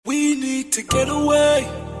need to get away.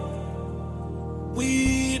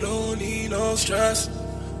 We don't need no stress.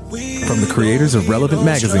 From the creators of Relevant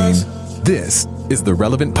Magazine, this is the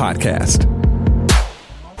Relevant Podcast.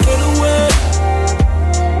 Get away.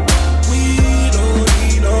 We don't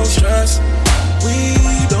need no stress. We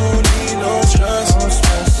don't need no stress.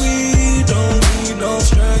 We don't need no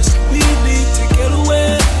stress. We need to get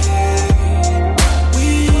away.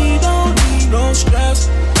 We don't need no stress.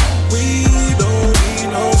 We don't need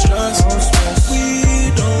no stress.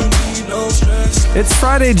 We don't need no stress. It's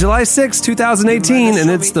Friday, July 6, 2018, and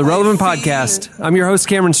it's the Relevant Podcast. I'm your host,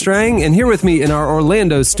 Cameron Strang, and here with me in our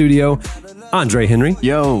Orlando studio, Andre Henry.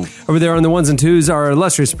 Yo. Over there on the ones and twos, our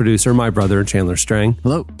illustrious producer, my brother, Chandler Strang.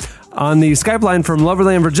 Hello. On the Skype line from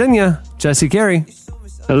Loverland, Virginia, Jesse Carey.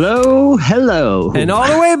 Hello. Hello. And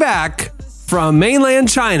all the way back from mainland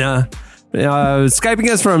China, Skyping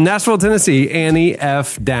us from Nashville, Tennessee, Annie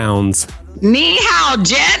F. Downs. Ni hao,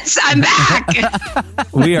 gents. I'm back.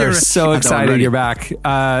 We are so excited you're back.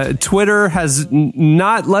 Twitter has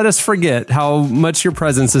not let us forget how much your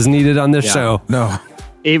presence is needed on this show. No.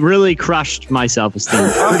 It really crushed my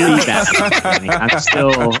self-esteem pretty badly.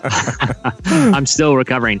 I'm still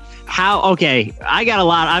recovering. I've got a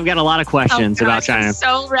lot of questions about China. I'm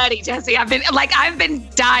so ready, Jesse. I've been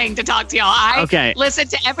dying to talk to y'all. I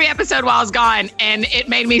listened to every episode while I was gone, and it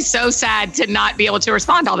made me so sad to not be able to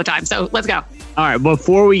respond all the time. So let's go. All right.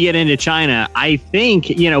 Before we get into China, I think,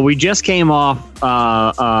 we just came off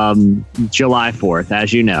July 4th,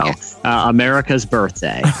 as you know, America's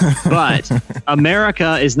birthday. But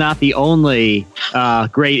America is not the only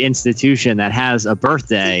great institution that has a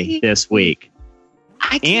birthday this week.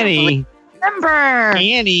 I can't remember.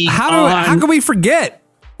 Annie. How can we forget?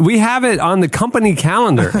 We have it on the company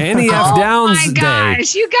calendar. Annie F. Downs Day. Oh my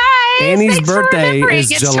gosh, you guys. Annie's thanks birthday for is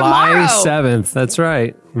it's July tomorrow. 7th. That's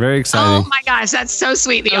right. Very exciting. Oh my gosh, that's so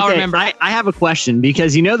sweet that y'all remember. I have a question,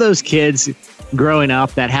 because those kids growing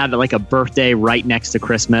up that had like a birthday right next to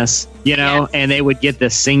Christmas, and they would get the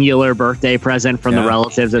singular birthday present from the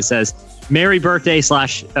relatives that says Merry Birthday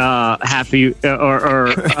 / Happy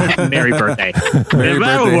or Merry Birthday.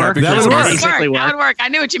 That would work. That would work. I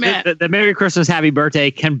knew what you meant. The Merry Christmas, Happy Birthday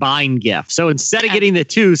combined gift. So instead of getting the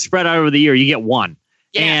two spread out over the year, you get one.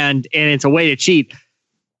 Yeah. And it's a way to cheat.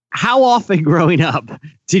 How often growing up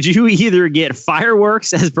did you either get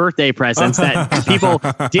fireworks as birthday presents that people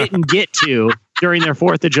didn't get to during their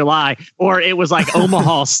 4th of July, or it was like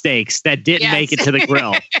Omaha steaks that didn't make it to the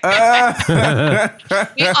grill?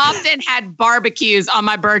 We often had barbecues on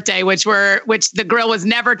my birthday, which the grill was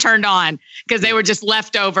never turned on because they were just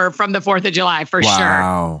left over from the 4th of July for sure.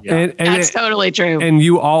 Wow. Yeah. And that's totally true. And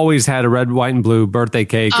you always had a red, white, and blue birthday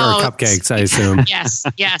cake or cupcakes, I assume.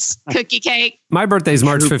 Yes. Cookie cake. My birthday's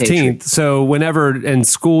March 15th. So whenever in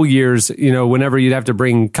school years, whenever you'd have to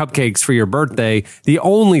bring cupcakes for your birthday, the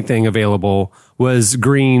only thing available was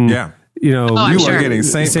green. Yeah. You are getting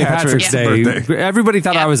St. Patrick's Day. Birthday. Everybody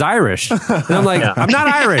thought I was Irish. And I'm like, I'm not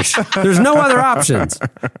Irish. There's no other options.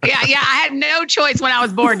 Yeah. I had no choice when I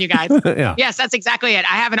was born, you guys. Yeah. Yes, that's exactly it.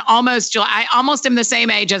 I have I almost am the same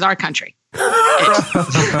age as our country.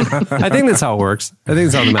 I think that's how it works. I think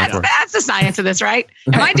that's how the math works. That's the science of this, right?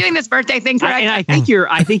 Am I doing this birthday thing correct? And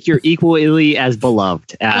I think you're equally as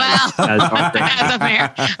beloved as as a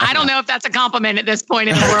mayor. I don't know if that's a compliment at this point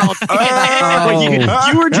in the world.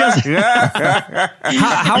 You were just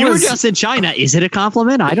you were just in China. Is it a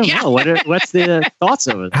compliment? I don't know. What's the thoughts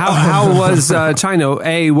of it? How was China?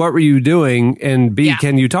 A, what were you doing? And B,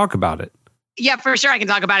 can you talk about it? Yeah, for sure. I can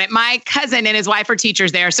talk about it. My cousin and his wife are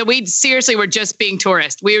teachers there. So we seriously were just being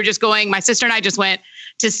tourists. We were just going, my sister and I just went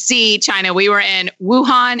to see China. We were in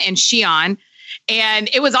Wuhan and Xi'an, and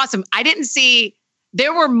it was awesome.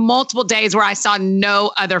 There were multiple days where I saw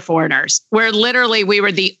no other foreigners, where literally we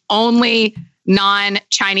were the only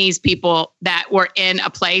non-Chinese people that were in a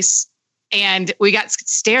place, and we got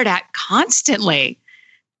stared at constantly.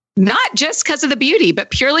 Not just because of the beauty,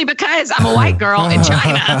 but purely because I'm a white girl in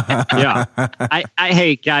China. Yeah.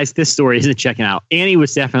 Hey, guys, this story isn't checking out. Annie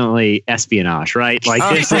was definitely espionage, right? Like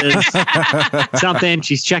this is something.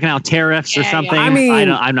 She's checking out tariffs or something. I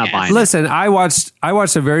mean, I'm not buying it. Listen, I watched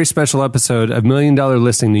a very special episode of $1 Million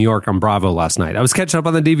Listing New York on Bravo last night. I was catching up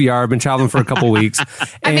on the DVR. I've been traveling for a couple weeks.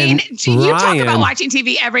 You talk about watching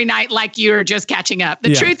TV every night like you're just catching up.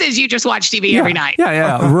 The truth is you just watch TV every night.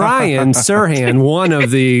 Yeah. Ryan Serhant, one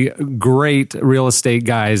of the great real estate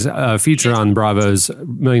guys featured on Bravo's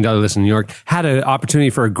 $1 Million Listing in New York, had an opportunity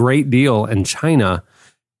for a great deal in China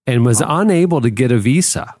and was unable to get a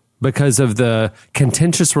visa because of the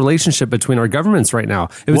contentious relationship between our governments right now.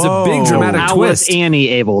 It was a big dramatic How twist. was Annie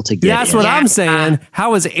able to get That's in? what I'm saying.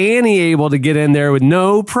 How was Annie able to get in there with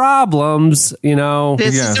no problems? You know,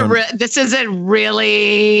 This is a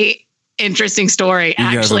really interesting story,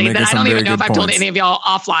 actually, that I don't even know if I've told any of y'all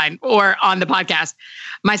offline or on the podcast.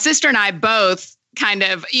 My sister and I both kind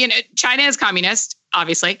of, China is communist,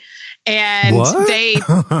 obviously. And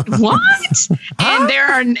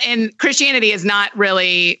and Christianity is not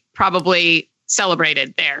really probably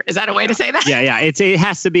celebrated there. Is that a way to say that? Yeah. It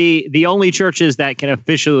has to be the only churches that can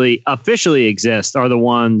officially exist are the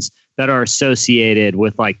ones that are associated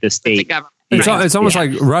with like the state. The government. It's almost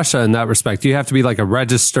like Russia in that respect. You have to be like a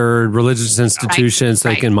registered religious institution so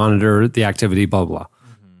they can monitor the activity, blah, blah.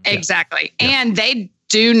 Exactly. Yeah. And they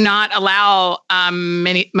do not allow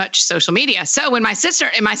much social media. So when my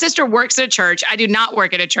sister works at a church, I do not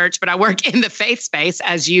work at a church, but I work in the faith space,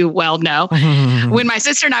 as you well know. When my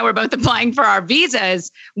sister and I were both applying for our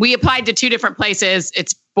visas, we applied to 2 different places.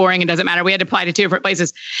 It's boring. It doesn't matter. We had to apply to 2 different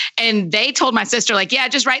places. And they told my sister, like, yeah,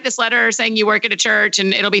 just write this letter saying you work at a church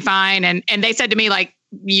and it'll be fine. And they said to me, like,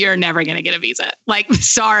 you're never going to get a visa. Like,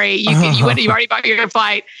 sorry, you already bought your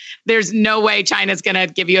flight. There's no way China's going to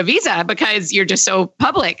give you a visa because you're just so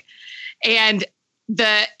public. And we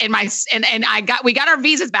got our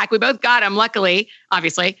visas back. We both got them. Luckily,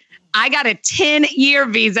 obviously, I got a 10-year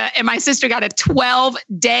visa and my sister got a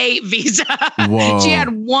 12-day visa. She had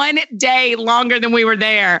 1 day longer than we were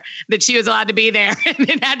there that she was allowed to be there and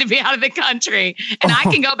then had to be out of the country. And I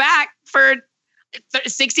can go back for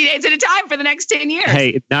 60 days at a time for the next 10 years.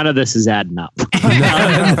 Hey, none of this is adding up.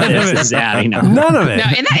 None of this is adding up. None of it. No,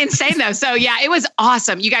 isn't that insane though? So yeah, it was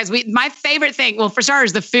awesome. You guys, my favorite thing, well, for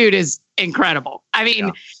starters, the food is incredible. I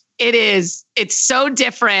mean, it's so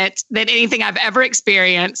different than anything I've ever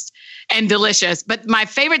experienced and delicious. But my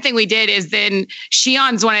favorite thing we did is then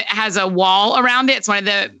Xi'an's one, it has a wall around it. It's one of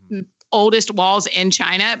the oldest walls in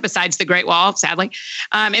China besides the Great Wall, sadly.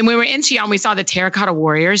 And when we were in Xi'an, we saw the Terracotta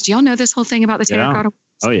Warriors. Do y'all know this whole thing about the Terracotta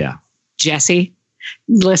Warriors? Oh, yeah. Jesse,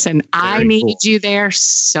 listen, I need you there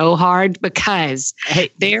so hard because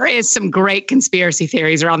there is some great conspiracy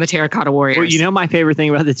theories around the Terracotta Warriors. Well, my favorite thing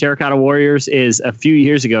about the Terracotta Warriors is a few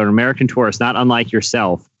years ago, an American tourist, not unlike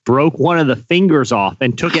yourself, broke one of the fingers off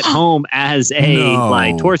and took it home as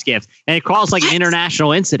a tourist gift. And it caused like an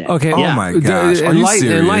international incident. Okay. Oh my gosh. Are you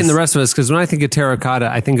serious? Enlighten the rest of us, because when I think of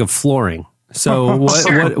terracotta, I think of flooring. So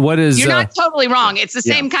what is... You're not totally wrong. It's the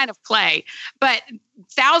same kind of clay. But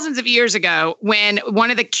thousands of years ago, when one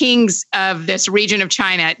of the kings of this region of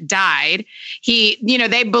China died,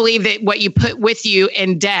 they believe that what you put with you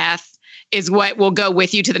in death is what will go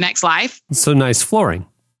with you to the next life. So nice flooring.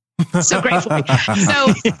 So grateful.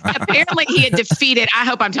 So apparently he had defeated, I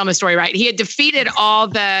hope I'm telling the story right. He had defeated all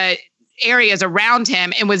the areas around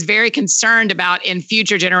him and was very concerned about in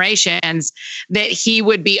future generations that he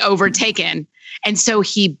would be overtaken. And so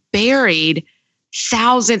he buried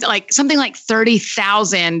thousands, like something like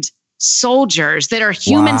 30,000 soldiers that are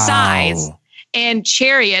human size and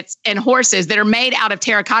chariots and horses that are made out of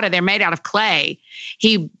terracotta. They're made out of clay.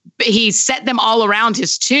 He set them all around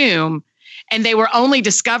his tomb. And they were only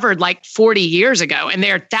discovered like 40 years ago. And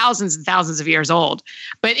they're thousands and thousands of years old.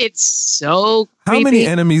 But it's so creepy. How many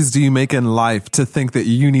enemies do you make in life to think that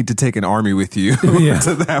you need to take an army with you to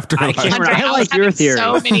the afterlife? I like your theory.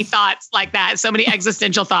 So many thoughts like that. So many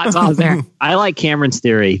existential thoughts all there. I like Cameron's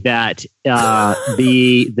theory that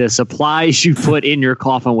the supplies you put in your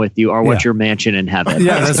coffin with you are what your mansion in heaven.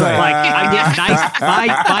 Yeah, that's right. Like I get nice.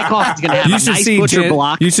 My coffin's gonna have a nice butcher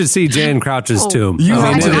block. You should see Jan Crouch's tomb.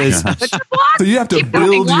 It is. So you have to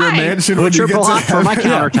build your mansion. Butcher block for my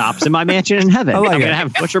countertops in my mansion in heaven. I'm gonna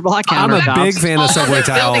have butcher block countertops. I'm a big fan of subway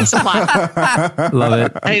tiles. Love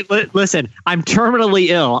it. Hey, listen, I'm terminally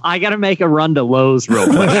ill. I got to make a run to Lowe's real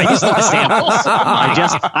quick. I just want samples.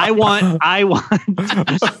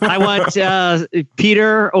 I want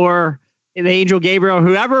Peter or the angel Gabriel,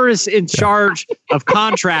 whoever is in charge of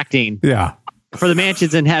contracting for the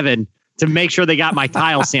mansions in heaven, to make sure they got my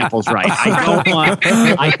tile samples right.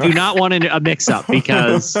 I do not want a mix up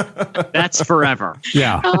because that's forever.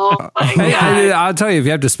 Yeah. I'll tell you, if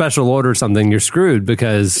you have to special order something, you're screwed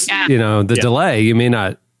because the delay, you may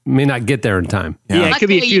not get there in time. Yeah, it could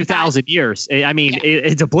be a few thousand years. I mean,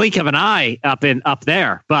 it's a blink of an eye up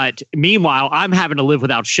there. But meanwhile, I'm having to live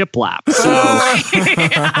without shiplap. So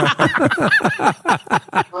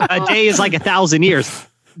a day is like 1,000 years.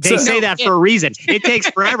 They say that for a reason. It takes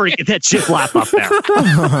forever to get that shiplap up there.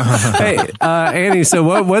 Hey, Annie,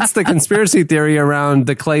 so what's the conspiracy theory around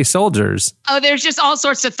the clay soldiers? Oh, there's just all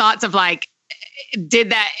sorts of thoughts of like,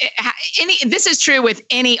 this is true with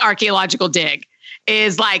any archaeological dig.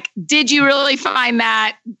 is like, did you really find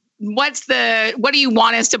that? What do you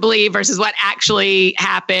want us to believe versus what actually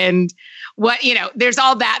happened? There's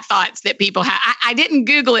all that thoughts that people have. I didn't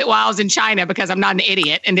Google it while I was in China because I'm not an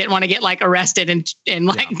idiot and didn't want to get like arrested and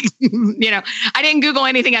like, I didn't Google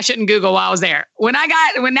anything I shouldn't Google while I was there. Now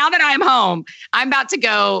that I'm home, I'm about to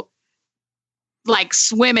go like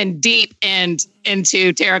swimming deep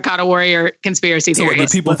into Terracotta Warrior conspiracy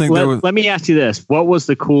theories. So people think let me ask you this. What was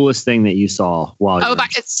the coolest thing that you saw while you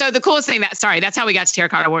so the coolest thing that's how we got to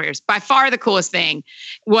Terracotta Warriors. By far the coolest thing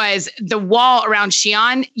was the wall around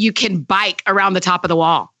Xi'an. You can bike around the top of the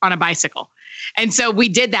wall on a bicycle. And so we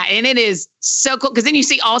did that. And it is so cool because then you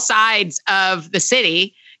see all sides of the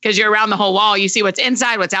city because you're around the whole wall. You see what's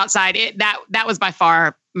inside, what's outside. That was by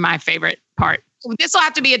far my favorite part. This will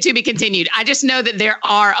have to be a to be continued. I just know that there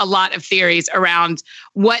are a lot of theories around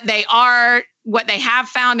what they are, what they have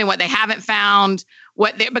found and what they haven't found,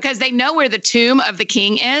 because they know where the tomb of the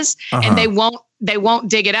king is, and they won't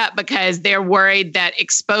dig it up because they're worried that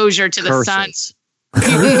exposure to the sun.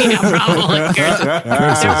 Probably.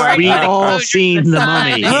 We all seen the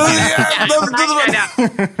mummy.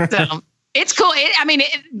 So it's cool.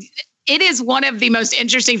 It is one of the most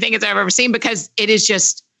interesting things I've ever seen because it is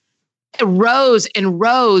just rows and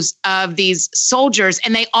rows of these soldiers,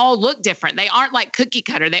 and they all look different. They aren't like cookie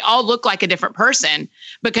cutter. They all look like a different person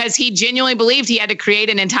because he genuinely believed he had to create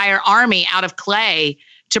an entire army out of clay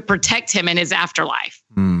to protect him in his afterlife.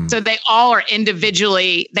 So they all are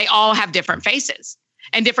they all have different faces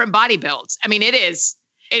and different body builds. It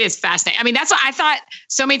is fascinating. That's what I thought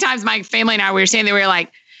so many times. My family and I, we were saying that we were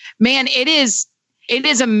like, man, it is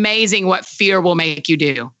amazing what fear will make you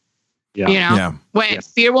do.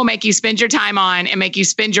 Fear will make you spend your time on and make you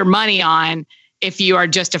spend your money on if you are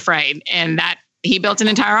just afraid. And that he built an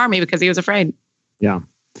entire army because he was afraid. Yeah.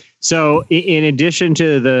 So in addition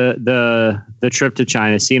to the trip to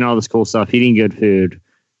China, seeing all this cool stuff, eating good food,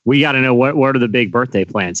 we got to know what are the big birthday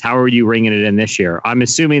plans? How are you ringing it in this year? I'm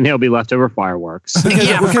assuming there'll be leftover fireworks.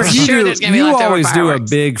 Because you always do a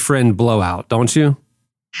big friend blowout, don't you?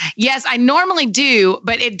 Yes, I normally do,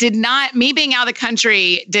 but it did not. Me being out of the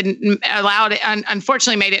country didn't allow it.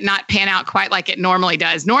 Unfortunately, made it not pan out quite like it normally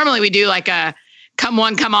does. Normally, we do like a come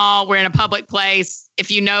one, come all. We're in a public place. If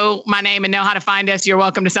you know my name and know how to find us, you're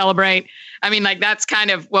welcome to celebrate. That's kind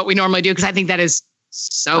of what we normally do because I think that is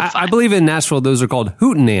so fun. I believe in Nashville, those are called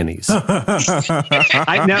hootenannies.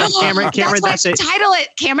 I know, Cameron. That's what title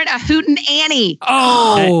it, Cameron, a hootenanny.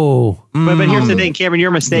 Oh, but here's the thing, Cameron,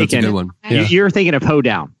 you're mistaken. That's a good one. Yeah. You're thinking of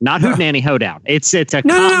hoedown, not hootenanny hoedown. It's a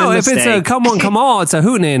no. mistake. If it's a come on, come all, it's a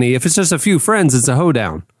hootenanny. If it's just a few friends, it's a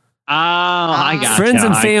hoedown. Oh, I got friends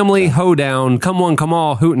and family hoedown. Come on, come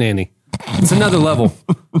all, hootenanny. It's another level.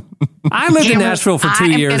 I lived in Nashville for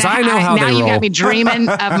 2 years. I know how they roll. Now you got me dreaming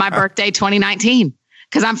of my birthday 2019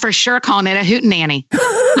 because I'm for sure calling it a hootenanny.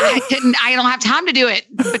 I don't have time to do it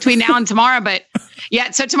between now and tomorrow, but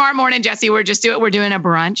yeah. So tomorrow morning, Jesse, we're doing a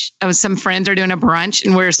brunch. Some friends are doing a brunch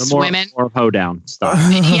and we're swimming. Or hoedown stuff.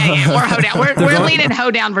 Yeah, or hoedown. We're leaning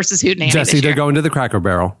hoedown versus hootenanny. Jesse, they're going to the Cracker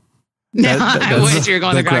Barrel. No, I wish you were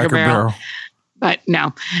going to the Cracker Barrel. But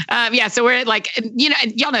no. So we're like,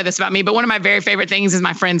 y'all know this about me, but one of my very favorite things is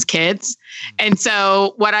my friends' kids. And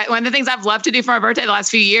so one of the things I've loved to do for my birthday the last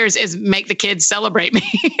few years is make the kids celebrate me.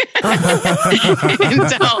 And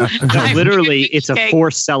so literally, it's a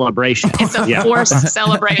forced celebration. It's a forced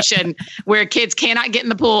celebration where kids cannot get in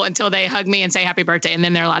the pool until they hug me and say happy birthday, and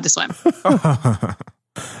then they're allowed to swim.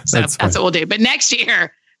 So that's what we'll do. But next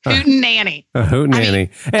year, hootenanny. A hootenanny.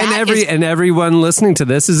 And everyone listening to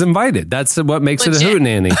this is invited. That's what makes it a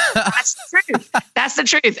hootenanny. That's the truth. That's the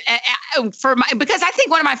truth. Because I think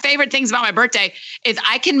one of my favorite things about my birthday is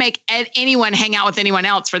I can make anyone hang out with anyone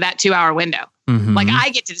else for that 2-hour window. Mm-hmm. Like I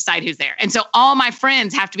get to decide who's there. And so all my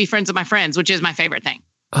friends have to be friends with my friends, which is my favorite thing.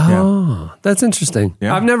 Oh, that's interesting.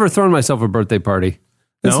 Yeah. I've never thrown myself a birthday party.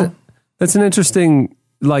 That's an interesting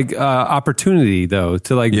opportunity though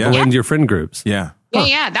to blend your friend groups. Yeah.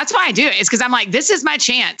 Yeah. That's why I do it. It's because I'm like, this is my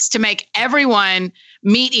chance to make everyone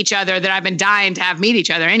meet each other that I've been dying to have meet each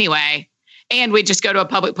other anyway. And we just go to a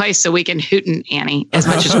public place so we can hootenanny as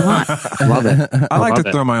much as we want. Love it. I like to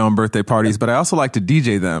throw my own birthday parties, but I also like to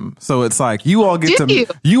DJ them. So it's like you all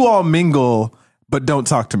you all mingle, but don't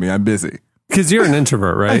talk to me. I'm busy. Because you're an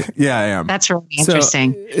introvert, right? Yeah, I am. That's really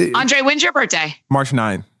interesting. Andre, when's your birthday? March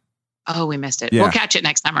 9. Oh, we missed it. Yeah. We'll catch it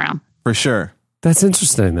next time around. For sure. That's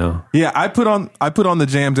interesting, though. Yeah, I put on the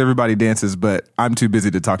jams. Everybody dances, but I'm too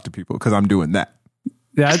busy to talk to people because I'm doing that.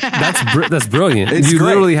 That's brilliant. It's you great.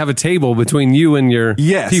 literally have a table between you and your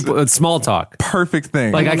Yes. people. It's small talk. Perfect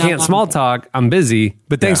thing. Like I can't small talk. I'm busy,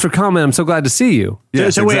 but thanks for coming. I'm so glad to see you.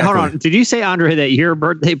 Yes, so wait, hold exactly. on. Did you say, Andre, that your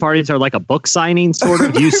birthday parties are like a book signing sort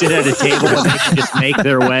of? Do you sit at a table and they can just make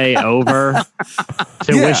their way over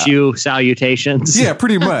to wish you salutations? Yeah,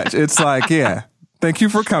 pretty much. It's like, thank you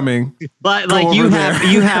for coming. But Go like over you there.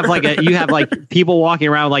 have like people walking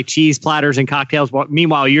around with like cheese platters and cocktails.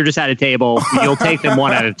 Meanwhile, you're just at a table. You'll take them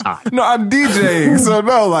one at a time. No, I'm DJing, so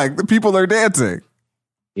no, like the people are dancing.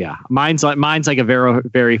 Yeah, mine's like a very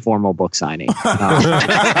very formal book signing.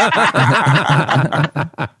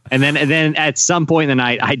 And then at some point in the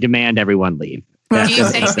night, I demand everyone leave. Do you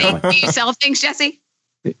sell things, Jesse?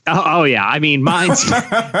 Oh yeah, I mean mine's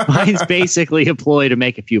basically a ploy to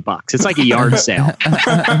make a few bucks. It's like a yard sale. And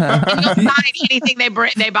you'll sign anything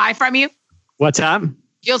they buy from you. What's up?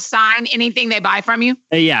 You'll sign anything they buy from you.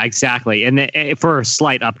 Yeah, exactly, and for a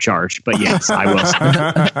slight upcharge. But yes, I will.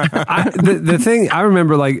 The thing I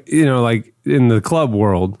remember, like in the club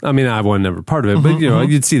world. I mean, I wasn't never part of it, but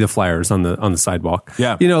you'd see the flyers on the sidewalk.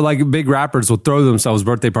 Yeah, like big rappers will throw themselves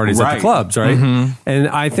birthday parties at the clubs, right? And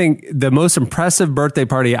I think the most impressive birthday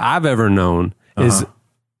party I've ever known is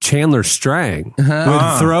Chandler Strang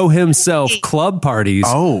would throw himself club parties.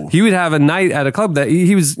 Oh, he would have a night at a club that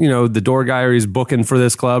he was, the door guy, or he's booking for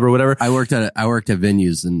this club or whatever. I worked at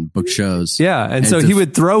venues and booked shows. Yeah, and so he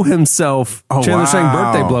would throw himself Chandler Strang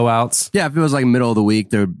birthday blowouts. Yeah, if it was like middle of the week,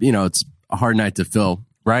 there, it's a hard night to fill.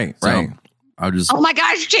 Right. I would just. Oh my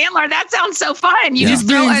gosh, Chandler, that sounds so fun! You just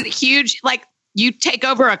throw a huge You take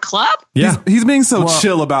over a club? Yeah. He's being so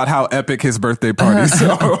chill about how epic his birthday parties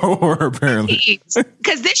were, apparently.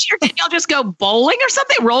 Because this year, did y'all just go bowling or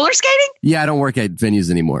something? Roller skating? Yeah, I don't work at venues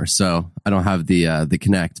anymore, so I don't have the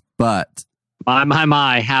connect. But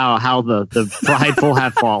my, how the prideful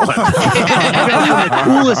have fallen. The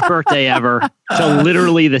coolest birthday ever to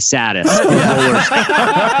literally the saddest.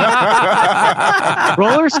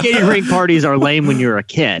 Roller skating rink parties are lame when you're a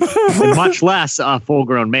kid, and much less a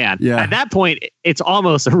full-grown man. Yeah. At that point, it's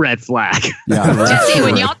almost a red flag. Yeah, Jesse,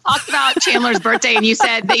 when y'all talked about Chandler's birthday and you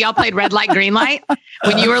said that y'all played red light, green light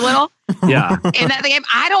when you were little. Yeah. In that game,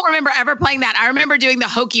 I don't remember ever playing that. I remember doing the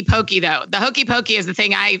hokey pokey, though. The hokey pokey is the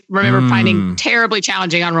thing I remember finding terribly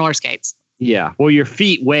challenging on roller skates. Yeah. Well, your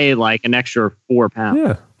feet weigh like an extra 4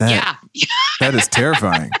 pounds. Yeah. That is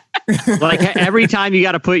terrifying. Like every time you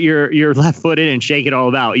got to put your left foot in and shake it all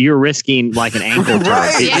about, you're risking like an ankle turn.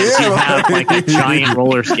 Right, Because you have like a giant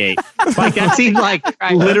roller skate. Like that seems like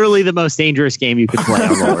literally the most dangerous game you could play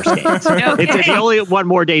on roller skates. Okay. It's the only one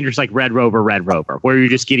more dangerous, like Red Rover, where you're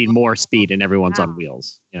just getting more speed and everyone's on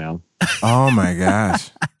wheels. Oh my gosh.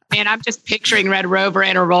 Man, I'm just picturing Red Rover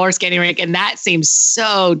in a roller skating rink, and that seems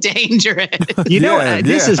so dangerous.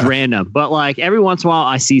 This is random, but like every once in a while,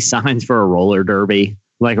 I see signs for a roller derby,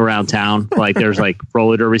 like around town. Like there's like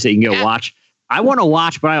roller derbies that you can go watch. I want to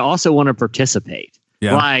watch, but I also want to participate.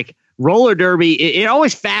 Yeah. Like roller derby, it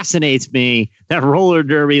always fascinates me that roller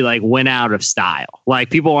derby like went out of style. Like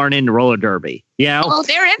people aren't into roller derby. Well,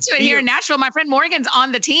 they're into it here in Nashville. My friend Morgan's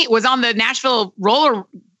on the team, was on the Nashville roller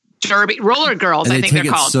girls, and I think they're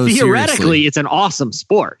called. So theoretically, seriously. it's an awesome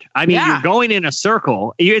sport. I mean, you're going in a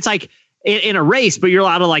circle. It's like in a race, but you're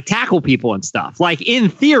allowed to like tackle people and stuff. Like in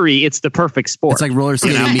theory, it's the perfect sport. It's like roller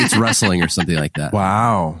skating meets wrestling or something like that.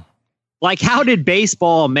 Wow. Like, how did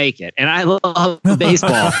baseball make it? And I love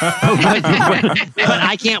baseball, but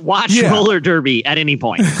I can't watch roller derby at any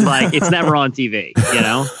point. Like, it's never on TV,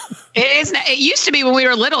 It used to be when we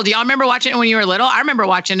were little. Do y'all remember watching it when you were little? I remember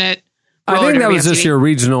watching it. I think that was just your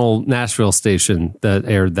regional Nashville station that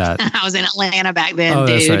aired that. I was in Atlanta back then, Oh,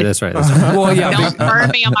 dude. that's right. Well, yeah, Don't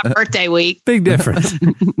burn me on my birthday week. big difference.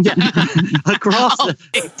 Across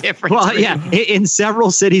Big difference. Well, yeah, in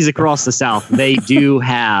several cities across the South, they do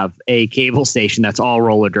have a cable station that's all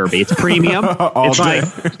roller derby. It's premium.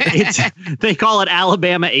 They call it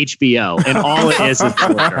Alabama HBO, and all it is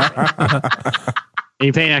roller derby. And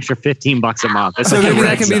you pay an extra $15 a month. So maybe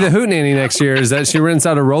that could be the hootenanny next year, is that she rents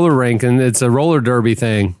out a roller rink and it's a roller derby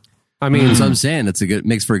thing. I mean, That's what I'm saying. It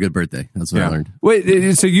makes for a good birthday. That's what I learned.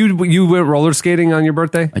 Wait, so you went roller skating on your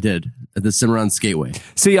birthday? I did at the Cimarron Skateway.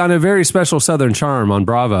 See, on a very special Southern Charm on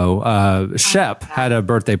Bravo, Shep had a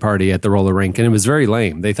birthday party at the roller rink, and it was very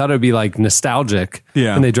lame. They thought it would be like nostalgic,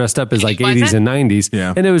 and they dressed up as like 80s and 90s,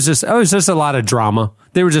 and it was just a lot of drama.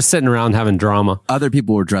 They were just sitting around having drama. Other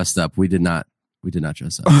people were dressed up. We did not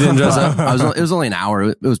dress up. You didn't dress up? It was only an hour.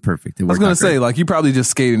 It was perfect. I was going to say, like, you probably just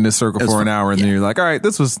skated in this circle for an hour, and then you're like, all right,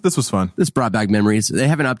 this was fun. This brought back memories. They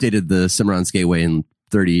haven't updated the Cimarron Skateway in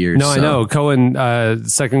 30 years. No, I know. Cohen,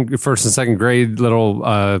 first and second grade little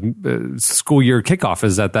school year kickoff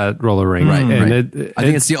is at that roller rink. Right. And right. I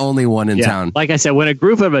think it's the only one in town. Like I said, when a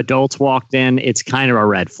group of adults walked in, it's kind of a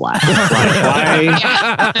red flag. Like,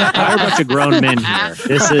 why are a bunch of grown men here?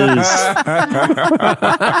 This is,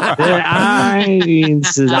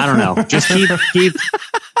 I don't know. Just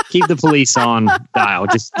keep the police on dial.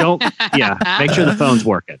 Just don't, make sure the phone's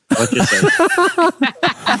working. Let's just say.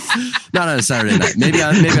 Not on a Saturday night. Maybe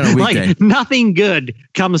on a weekday. Like, nothing good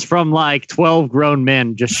comes from like 12 grown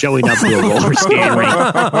men just showing up to a roller skating rink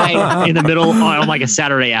right in the middle on like a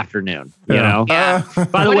Saturday afternoon. You know? Yeah.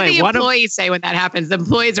 By the way, what do the employees say when that happens? The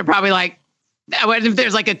employees are probably like, what if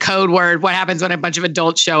there's like a code word? What happens when a bunch of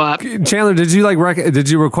adults show up? Chandler, did you did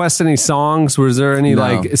you request any songs? Was there any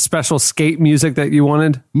like special skate music that you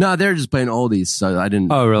wanted? No, they're just playing oldies, so I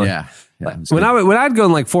didn't. Oh, really? Yeah. When I'd go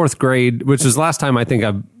in like fourth grade, which was the last time I think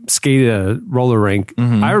I skated a roller rink,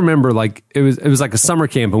 I remember like it was like a summer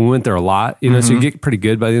camp and we went there a lot. You know, so you get pretty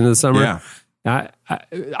good by the end of the summer. Yeah.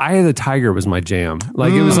 Eye of the Tiger was my jam.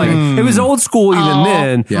 Like it was like it was old school even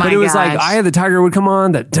then, but it was like Eye of the Tiger would come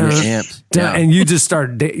on that and you just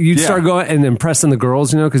start going and impressing the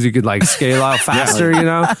girls, you know, because you could like scale out faster, you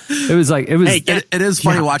know. It was like it is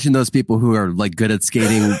funny watching those people who are like good at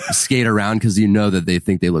skating skate around because you know that they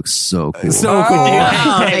think they look so cool. So cool.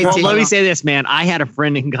 Let me say this, man. I had a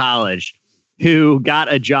friend in college who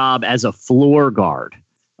got a job as a floor guard.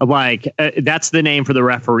 Like, that's the name for the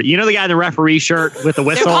referee. You know the guy in the referee shirt with the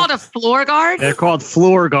whistle? They're called a floor guard? They're called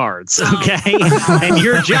floor guards, okay? And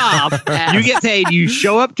your job, you get paid, you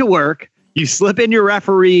show up to work, you slip in your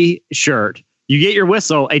referee shirt, you get your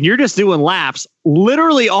whistle, and you're just doing laps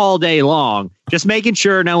literally all day long, just making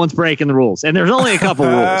sure no one's breaking the rules. And there's only a couple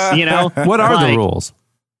rules, you know? What are the rules?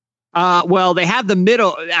 Well, they have the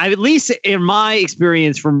middle, at least in my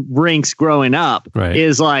experience from rinks growing up,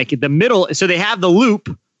 is like the middle. So they have the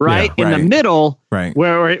loop. Right in the middle,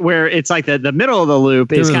 where it's like the middle of the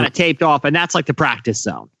loop is kind of taped off, and that's like the practice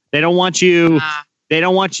zone. They don't want you. They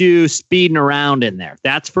don't want you speeding around in there.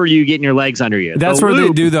 That's for you getting your legs under you. That's where they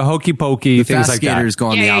do the hokey pokey things like skaters that. Go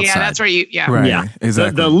on the outside. Yeah, that's where you. Yeah,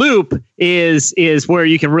 exactly. The loop is where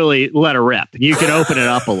you can really let her rip. You can open it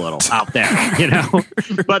up a little out there, you know.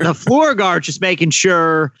 But the floor guard just making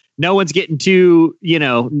sure no one's getting too, you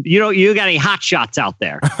got any hot shots out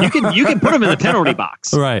there. You can put them in the penalty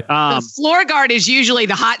box. Right. The floor guard is usually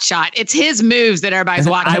the hot shot. It's his moves that everybody's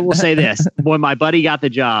watching. I will say this. When my buddy got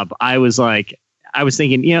the job, I was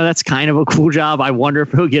thinking, that's kind of a cool job. I wonder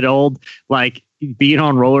if it'll get old, like being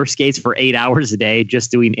on roller skates for 8 hours a day,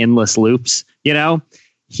 just doing endless loops, you know?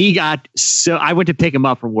 I went to pick him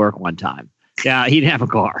up from work one time. Yeah, he didn't have a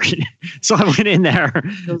car. So I went in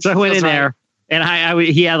there. And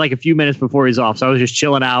he had like a few minutes before he's off. So I was just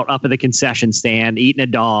chilling out up at the concession stand, eating a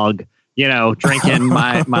dog, drinking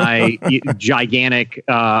my gigantic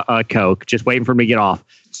Coke, just waiting for him to get off.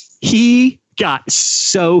 He got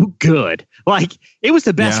so good. Like, it was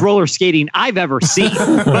the best roller skating I've ever seen.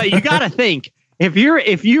 But you got to think, if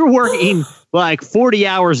you're working like 40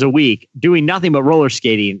 hours a week doing nothing but roller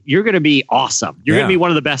skating, you're going to be awesome. You're going to be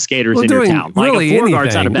one of the best skaters in your town. Like really,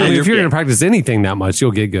 anything. If you're going to practice anything that much,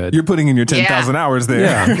 you'll get good. You're putting in your 10,000 hours there.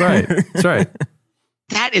 Yeah, right. That's right.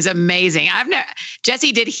 That is amazing.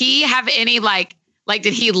 Jesse, did he have any like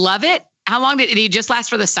did he love it? How long did he just last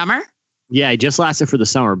for the summer? Yeah, it just lasted for the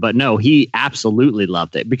summer, but no, he absolutely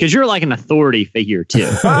loved it because you're like an authority figure too. You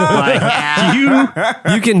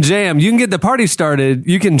can jam, you can get the party started,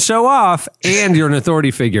 you can show off, and you're an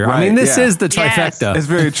authority figure. Right, I mean, this is the trifecta. Yes. It's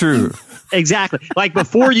very true. Exactly. Like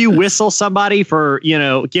before you whistle somebody for, give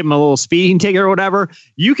them a little speeding ticket or whatever,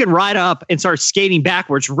 you can ride up and start skating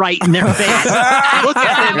backwards right in their face. Look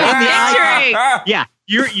at them in the eye. Yeah.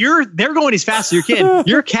 They're going as fast as your kid.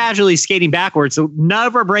 You're casually skating backwards, so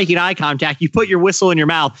never breaking eye contact. You put your whistle in your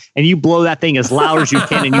mouth and you blow that thing as loud as you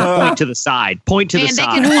can, and you point to the side. They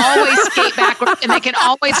can always skate backwards, and they can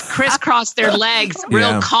always crisscross their legs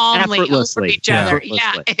real calmly over each other.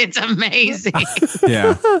 Yeah, it's amazing.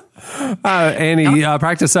 Yeah. Annie,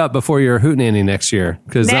 practice up before your hootenanny next year,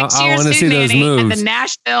 because I want to see those moves. At the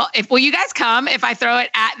Nashville. Will you guys come if I throw it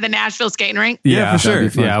at the Nashville skating rink? Yeah, for sure.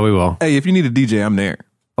 Yeah, we will. Hey, if you need a DJ, I'm there.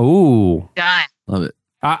 Ooh. Done. Love it.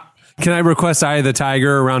 Can I request Eye of the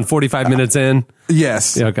Tiger around 45 minutes in?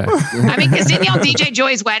 Yes. Yeah, okay. I mean, because didn't y'all DJ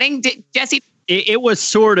Joy's wedding? Jesse? It was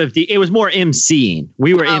sort of it was more MCing.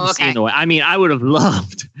 We were MCing the way. I mean, I would have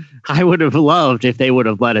loved if they would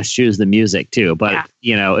have let us choose the music too. But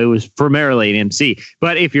it was primarily an MC.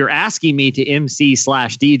 But if you're asking me to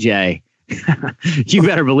MC/DJ, you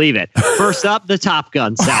better believe it. First up, the Top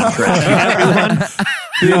Gun soundtrack. Everyone,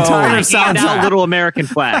 The entire hand out soundtrack. little American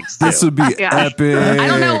flags. Too. This would be epic. I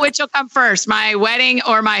don't know which will come first, my wedding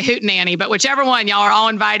or my hootenanny, but whichever one, y'all are all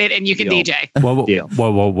invited and you can DJ. Whoa.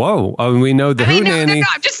 We know the hootenanny. No,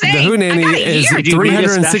 I'm just saying. The hootenanny is Did you need a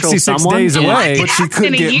 366 special days someone? away. But she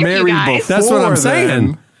couldn't get you married guys. before. That's what I'm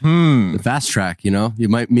then. saying. The fast track, you know, you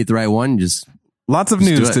might meet the right one. Just Lots of Let's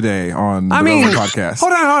do news it. today on the I mean, Relevant podcast.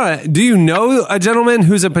 hold on. Do you know a gentleman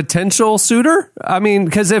who's a potential suitor? I mean,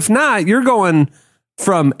 because if not, you're going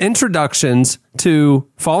from introductions to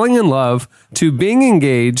falling in love to being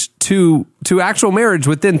engaged to actual marriage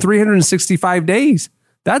within 365 days.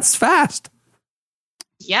 That's fast.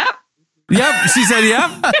 Yep. Yep. She said,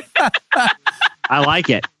 yep. I like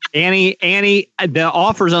it. Annie, the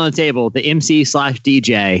offers on the table, the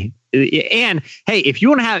MC/DJ. And hey, if you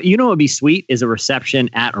want to have, you know, what would be sweet is a reception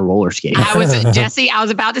at a roller skate. Jesse, I was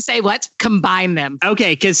about to say, let's combine them.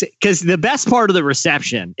 Okay, because the best part of the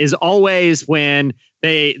reception is always when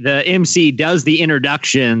the MC does the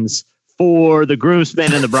introductions for the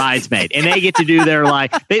groomsmen and the bridesmaid, and they get to do their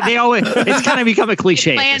they always, it's kind of become a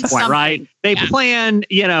cliche at this point, right? They plan,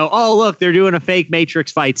 oh look, they're doing a fake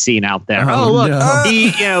Matrix fight scene out there. Oh look,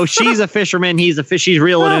 no. She's a fisherman, he's a fish, she's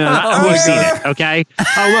reeling in. We've seen it, okay?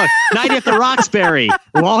 Oh look, Night at the Roxbury.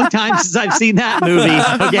 Long time since I've seen that movie.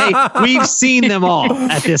 Okay, we've seen them all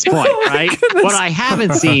at this point, right? What I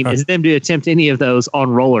haven't seen is them to attempt any of those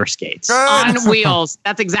on roller skates. On wheels.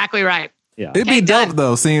 That's exactly right. Yeah. It'd be dope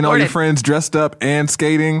though, seeing all your friends dressed up and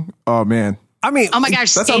skating. Oh man. I mean, oh my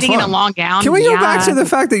gosh, that skating in a long gown. Can we go back to the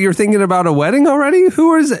fact that you're thinking about a wedding already?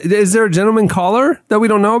 Is there a gentleman caller that we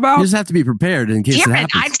don't know about? You just have to be prepared in case it happens.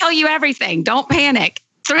 I tell you everything. Don't panic.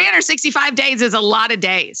 365 days is a lot of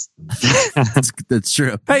days. That's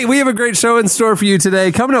true. Hey, we have a great show in store for you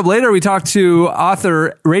today. Coming up later, we talk to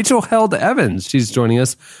author Rachel Held Evans. She's joining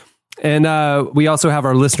us. And we also have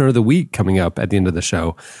our Listener of the Week coming up at the end of the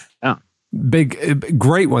show. Oh.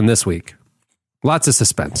 Great one this week. Lots of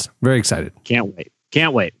suspense. Very excited. Can't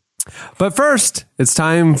wait. But first, it's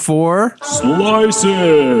time for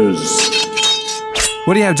Slices.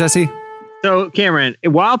 What do you have, Jesse? So, Cameron,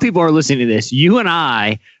 while people are listening to this, you and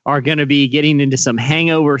I are going to be getting into some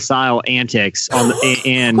hangover-style antics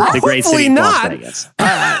in the great city of Las Vegas.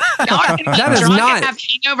 That is not have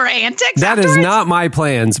hangover antics. That is not my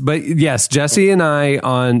plans. But yes, Jesse and I,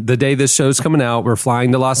 on the day this show's coming out, we're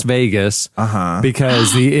flying to Las Vegas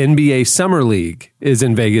because the NBA Summer League is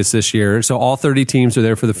in Vegas this year. So all 30 teams are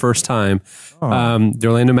there for the first time. The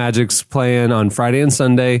Orlando Magic's playing on Friday and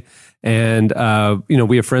Sunday. And,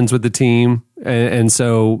 we have friends with the team. And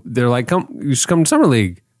so they're like, you should come to Summer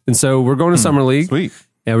League. And so we're going to Summer League. Sweet.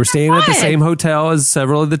 And we're staying at the same hotel as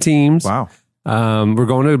several of the teams. Wow. We're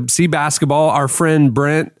going to see basketball. Our friend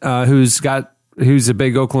Brent, who's a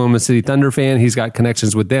big Oklahoma City Thunder fan, he's got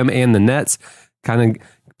connections with them and the Nets, kind of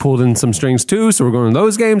pulled in some strings too. So we're going to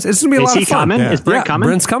those games. It's going to be a lot of fun. Coming? Yeah. Is Brent coming?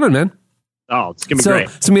 Brent's coming, man. Oh, it's going to be great.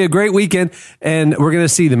 It's going to be a great weekend. And we're going to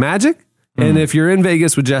see the Magic. And if you're in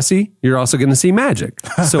Vegas with Jesse, you're also going to see Magic.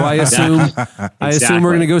 So I assume we're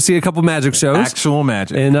going to go see a couple Magic shows. Actual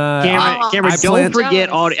Magic. And Cameron, don't forget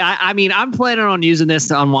all. I'm planning on using this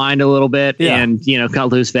to unwind a little bit and cut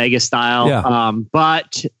loose Vegas style. Yeah.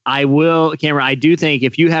 But I will, Cameron. I do think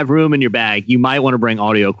if you have room in your bag, you might want to bring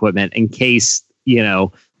audio equipment in case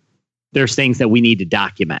there's things that we need to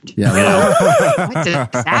document. Yeah. What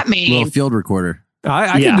does that mean? A little field recorder.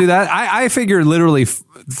 I can do that. I figure literally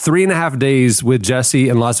 3.5 days with Jesse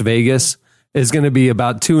in Las Vegas is going to be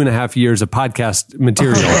about 2.5 years of podcast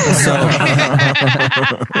material. So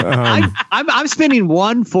I'm spending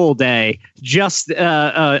one full day just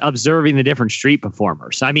observing the different street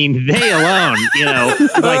performers. I mean, they alone,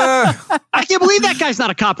 I can't believe that guy's not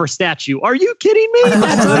a copper statue. Are you kidding me?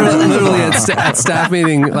 literally at staff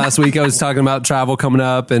meeting last week, I was talking about travel coming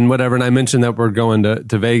up and whatever, and I mentioned that we're going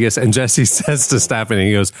to Vegas, and Jesse says to staff meeting,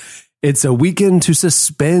 he goes, "It's a weekend to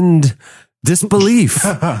suspend disbelief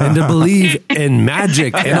and to believe in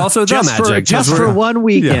magic and also the magic." Just for one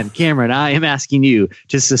weekend, Cameron, I am asking you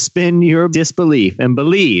to suspend your disbelief and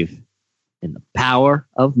believe in the power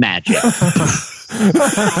of magic.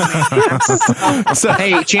 So,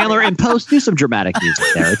 hey, Chandler, in post, do some dramatic music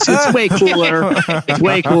there. It's way cooler. It's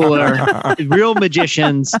way cooler. Real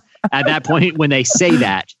magicians, at that point, when they say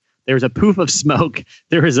that, there's a poof of smoke.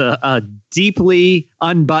 There is a deeply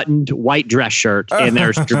unbuttoned white dress shirt, and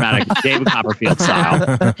there's dramatic David Copperfield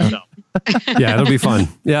style. So. Yeah, it'll be fun.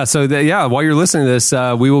 Yeah, so while you're listening to this,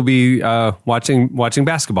 we will be watching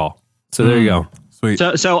basketball. So there you go. Sweet.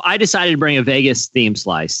 So I decided to bring a Vegas theme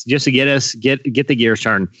slice just to get the gears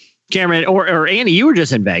turned. Cameron or Annie, you were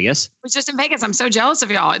just in Vegas. I was just in Vegas. I'm so jealous of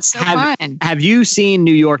y'all. It's so fun. Have you seen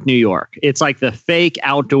New York, New York? It's like the fake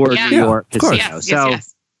outdoor New York casino.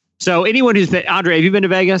 Yes. So anyone who's been, Andre, have you been to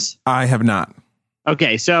Vegas? I have not.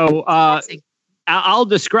 Okay, so I'll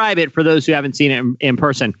describe it for those who haven't seen it in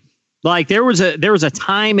person. Like there was a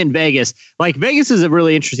time in Vegas. Like Vegas is a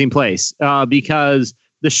really interesting place because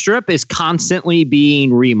the Strip is constantly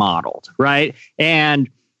being remodeled, right? And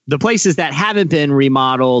the places that haven't been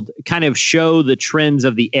remodeled kind of show the trends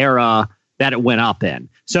of the era that it went up in.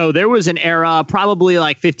 So there was an era probably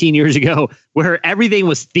like 15 years ago where everything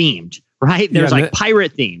was themed, right? There's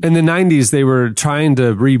pirate themed. In the 90s, they were trying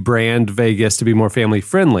to rebrand Vegas to be more family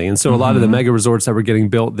friendly. And so a lot of the mega resorts that were getting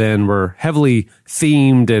built then were heavily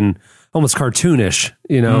themed and almost cartoonish,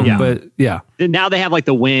 but now they have like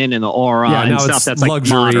the Wynn and the Aura and stuff that's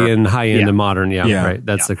luxury like luxury and high end and modern. Right.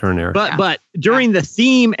 That's the current era. But during the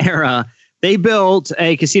theme era, they built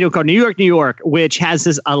a casino called New York, New York, which has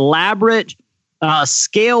this elaborate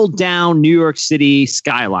scaled down New York City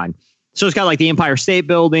skyline. So it's got like the Empire State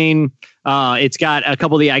Building. It's got a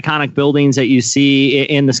couple of the iconic buildings that you see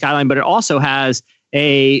in the skyline, but it also has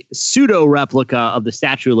a pseudo replica of the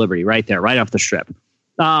Statue of Liberty right there, right off the Strip.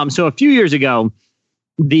 So a few years ago,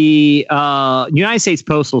 the United States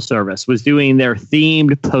Postal Service was doing their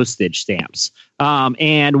themed postage stamps.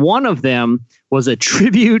 And one of them was a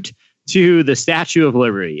tribute to the Statue of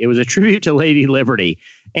Liberty. It was a tribute to Lady Liberty.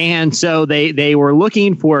 And so they were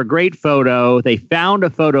looking for a great photo. They found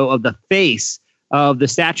a photo of the face of the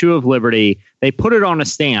Statue of Liberty. They put it on a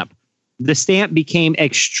stamp. The stamp became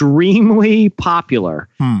extremely popular.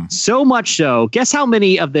 So much so, guess how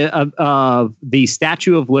many of the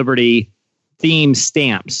Statue of Liberty themed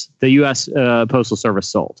stamps the U.S. Postal Service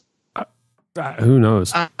sold? Who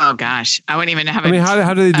knows? Oh gosh, I wouldn't even have.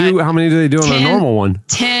 How do they do? How many do they do 10, on a normal one?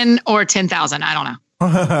 10 or 10,000. I don't know.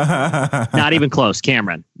 Not even close,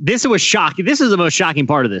 Cameron. This was shocking. This is the most shocking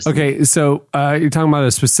part of this. Okay, so you're talking about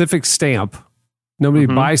a specific stamp. Nobody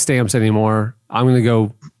buys stamps anymore. I'm going to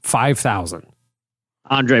go 5,000.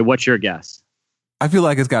 Andre, what's your guess? I feel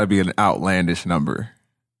like it's got to be an outlandish number.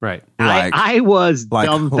 Right. I was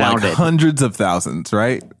dumbfounded. Like hundreds of thousands,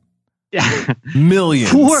 right?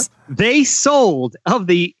 Millions. They sold of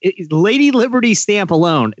the Lady Liberty stamp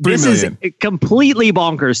alone. This is completely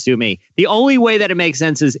bonkers to me. The only way that it makes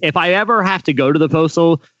sense is if I ever have to go to the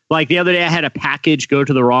postal. Like the other day, I had a package go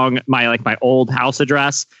to the wrong my old house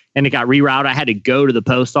address, and it got rerouted. I had to go to the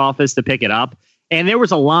post office to pick it up, and there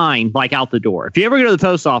was a line like out the door. If you ever go to the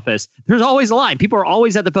post office, there's always a line. People are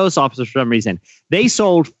always at the post office for some reason. They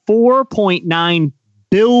sold 4.9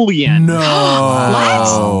 billion.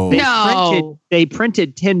 No. They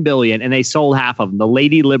printed 10 billion, and they sold half of them. The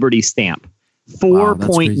Lady Liberty stamp,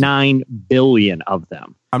 4.9 billion of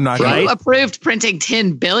them. I'm not right. Who approved printing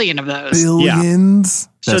 10 billion of those? Billions.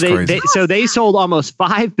 Yeah. So they sold almost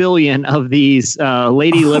 5 billion of these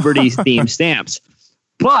Lady Liberty themed stamps.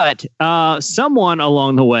 But someone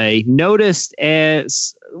along the way noticed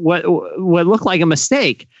as what looked like a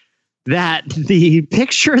mistake that the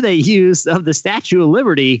picture they used of the Statue of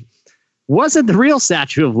Liberty wasn't the real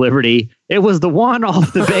Statue of Liberty. It was the one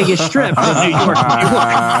off the Vegas Strip in New York,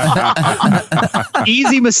 New York.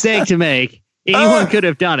 Easy mistake to make. Anyone could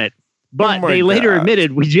have done it. But they later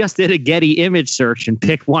admitted we just did a Getty image search and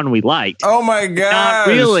picked one we liked. Oh my God.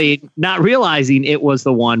 Not realizing it was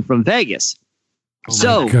the one from Vegas.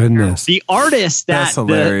 Oh my goodness. The artist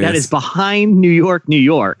that is behind New York, New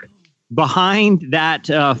York, behind that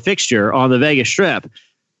fixture on the Vegas Strip,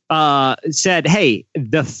 said, hey,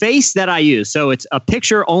 the face that I use, so it's a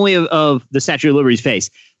picture only of the Statue of Liberty's face.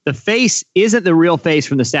 The face isn't the real face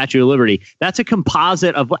from the Statue of Liberty. That's a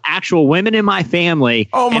composite of actual women in my family,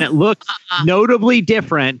 and it looks notably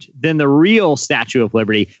different than the real Statue of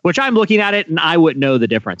Liberty, which I'm looking at it, and I wouldn't know the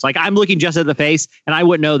difference. Like, I'm looking just at the face, and I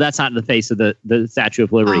wouldn't know that's not the face of the Statue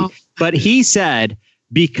of Liberty. But he said,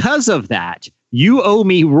 because of that, you owe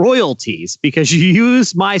me royalties because you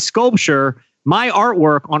used my sculpture, my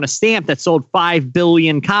artwork on a stamp that sold 5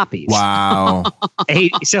 billion copies. Wow.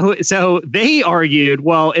 So they argued,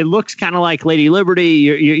 well, it looks kind of like Lady Liberty.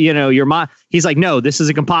 Your mom. He's like, no, this is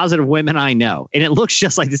a composite of women I know. And it looks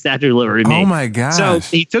just like the Statue of Liberty. Oh my gosh. So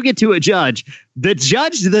he took it to a judge. The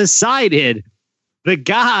judge decided the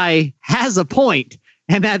guy has a point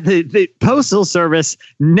and that the Postal Service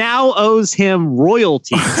now owes him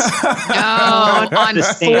royalties. on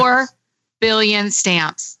 4 billion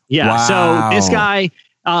stamps. Yeah. Wow. So this guy,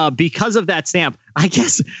 because of that stamp, I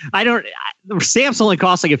guess stamps only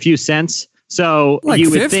cost like a few cents. So like you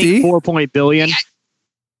would 50. think 4 billion.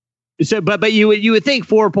 So, but you would think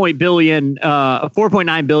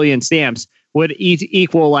 4.9 billion stamps would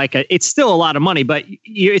equal like it's still a lot of money, but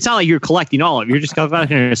it's not like you're collecting all of it. You're just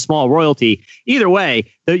collecting a small royalty. Either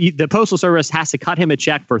way, the Postal Service has to cut him a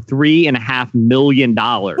check for $3.5 million.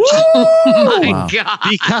 Oh my God.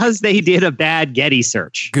 Because they did a bad Getty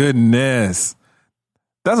search. Goodness.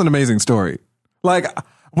 That's an amazing story. Like,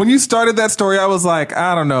 when you started that story, I was like,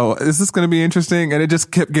 I don't know, is this going to be interesting? And it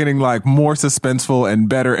just kept getting like more suspenseful and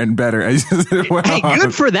better and better. Hey,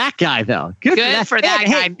 good for that guy, though. Good for that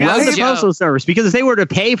guy. Love the Postal Service, because if they were to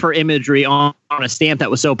pay for imagery on a stamp that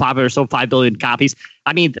was so popular, sold 5 billion copies,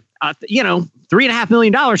 I mean, $3.5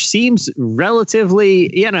 million seems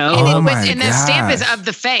relatively, And the stamp is of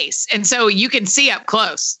the face, and so you can see up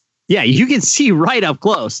close. Yeah, you can see right up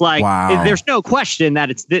close. Like, there's no question that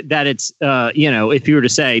it's if you were to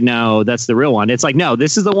say, no, that's the real one. It's like, no,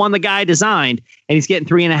 this is the one the guy designed, and he's getting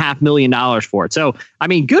 $3.5 million for it. So, I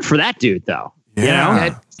mean, good for that dude, though.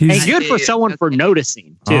 Yeah. And good for someone for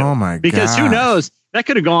noticing, too. Oh, my God. Because who knows? That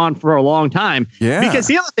could have gone for a long time. Yeah. Because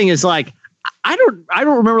the other thing is, like, I don't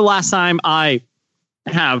remember the last time I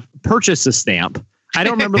have purchased a stamp. I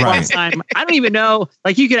don't remember the last time. I don't even know.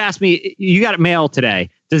 Like, you could ask me, you got mail today.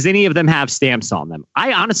 Does any of them have stamps on them?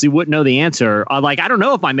 I honestly wouldn't know the answer. I don't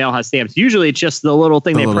know if my mail has stamps. Usually it's just the little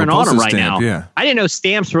thing they print on them right now. Yeah. I didn't know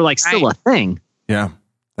stamps were still a thing. Yeah.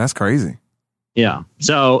 That's crazy. Yeah.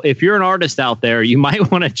 So if you're an artist out there, you might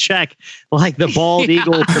want to check the bald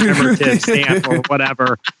eagle commemorative stamp or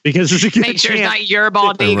whatever, because there's a good Make sure it's not your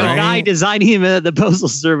bald eagle. The guy designing the Postal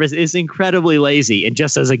Service is incredibly lazy and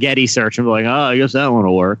just as a Getty search and like, I guess that one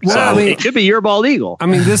will work. Well, so it could be your bald eagle. I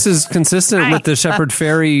mean, this is consistent with the Shepard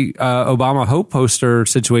Fairey Obama Hope poster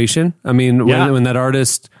situation. I mean, when that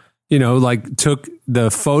artist, took the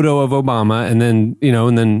photo of Obama and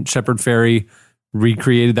then Shepard Fairey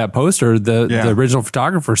recreated that poster, the original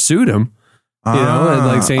photographer sued him,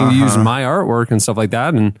 saying you used my artwork and stuff like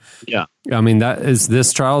that. And I mean, this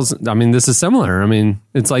is similar. I mean,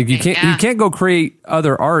 it's like you can't go create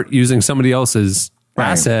other art using somebody else's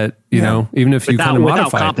asset, even if you kind of modify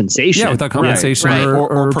without compensation. Yeah, without compensation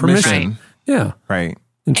or permission. Right. Yeah. Right.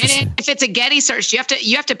 And if it's a Getty search, you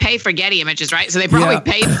have to pay for Getty images, right? So they probably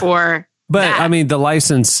paid for But I mean, the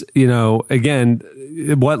license, again,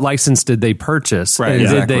 what license did they purchase? Right. And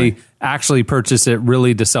Exactly. did they actually purchase it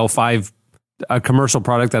really to sell a commercial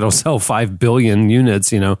product that'll sell 5 billion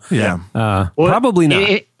units? Yeah. Probably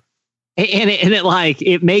not.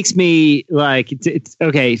 It makes me it's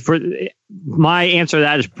okay. For my answer to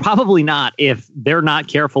that is probably not, if they're not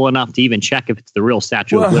careful enough to even check if it's the real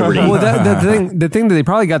Statue of Liberty. Well, the thing that they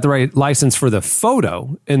probably got the right license for the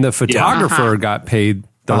photo, and the photographer got paid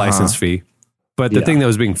the license fee, but the thing that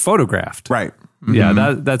was being photographed, right? Mm-hmm.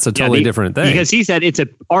 Yeah, that's a totally different thing. Because he said it's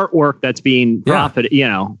an artwork that's being profited.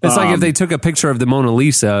 It's like if they took a picture of the Mona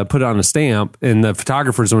Lisa, put it on a stamp, and the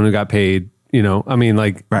photographer's the one who got paid. I mean,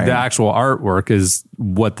 the actual artwork is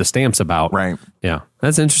what the stamp's about. Right. Yeah,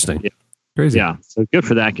 that's interesting. Yeah. Crazy. Yeah. So good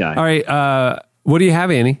for that guy. All right. What do you have,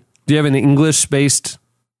 Annie? Do you have an English-based,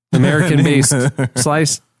 American-based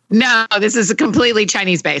slice? No, this is a completely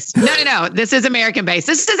Chinese-based. No. This is American-based.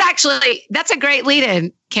 This is actually, that's a great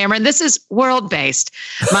lead-in, Cameron. This is world-based,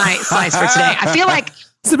 my slice for today. I feel like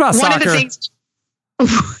it's about soccer.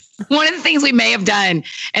 One of the things we may have done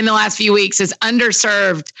in the last few weeks is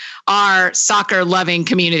underserved our soccer-loving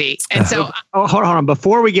community. And so... hold on.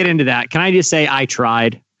 Before we get into that, can I just say I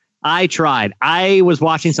tried? I was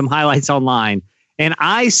watching some highlights online, and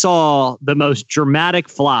I saw the most dramatic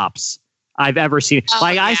flops I've ever seen.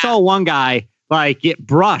 I saw one guy get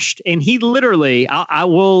brushed, and he literally, I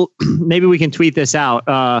will, maybe we can tweet this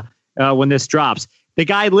out when this drops. The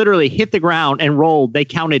guy literally hit the ground and rolled. They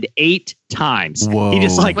counted 8 times. Whoa. He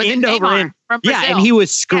just end over end. Yeah, and he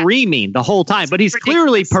was screaming the whole time, but he's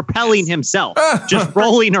clearly propelling himself, just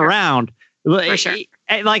rolling around. For sure.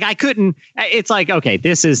 I couldn't. It's like, okay,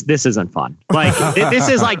 this isn't fun. This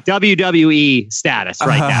is like WWE status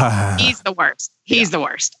right now. He's the worst. He's the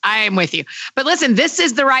worst. I am with you. But listen, this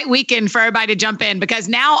is the right weekend for everybody to jump in, because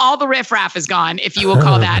now all the riffraff is gone, if you will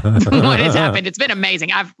call that what has happened. It's been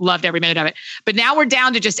amazing. I've loved every minute of it. But now we're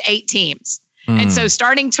down to just 8 teams. And so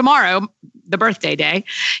starting tomorrow, the birthday day,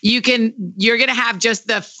 you're going to have just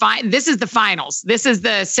this is the finals. This is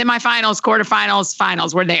the semifinals, quarterfinals,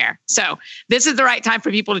 finals. We're there. So this is the right time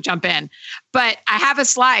for people to jump in. But I have a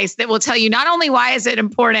slice that will tell you not only why is it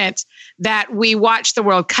important that we watch the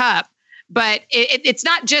World Cup, but it's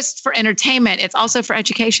not just for entertainment. It's also for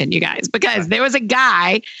education, you guys, because there was a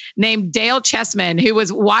guy named Dale Chessman who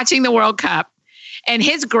was watching the World Cup, and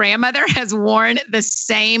his grandmother has worn the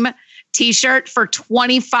same T-shirt for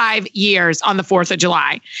 25 years on the 4th of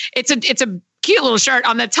July. It's a cute little shirt.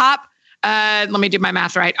 On the top let me do my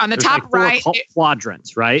math right. On the There's top like four right,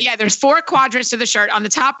 quadrants, right? yeah, there's 4 quadrants to the shirt. On the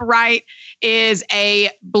top right is a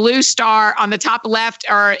blue star. On the top left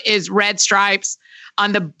is red stripes.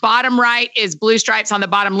 On the bottom right is blue stripes. On the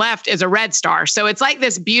bottom left is a red star. So it's like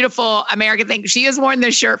this beautiful American thing. She has worn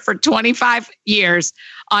this shirt for 25 years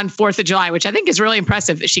on 4th of July, which I think is really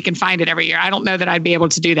impressive that she can find it every year. I don't know that I'd be able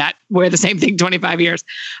to do that, wear the same thing 25 years.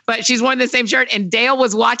 But she's worn the same shirt. And Dale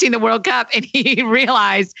was watching the World Cup and he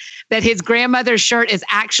realized that his grandmother's shirt is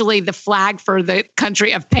actually the flag for the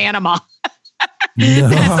country of Panama.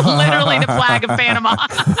 It's literally the flag of Panama.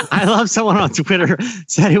 I love someone on Twitter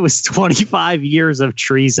said it was 25 years of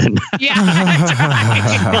treason. Yeah, that's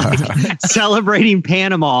right. Like, celebrating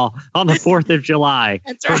Panama on the 4th of July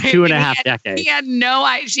That's for right. 2.5 decades. She had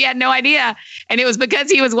no idea. And it was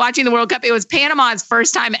because he was watching the World Cup. It was Panama's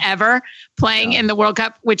first time ever playing in the World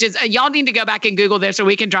Cup, which is, y'all need to go back and Google this, or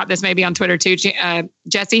we can drop this maybe on Twitter too,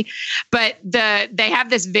 Jesse. But they have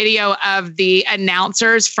this video of the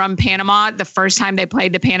announcers from Panama the first time they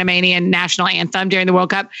played the Panamanian national anthem during the World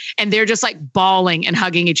Cup, and they're just like bawling and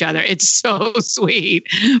hugging each other. It's so sweet.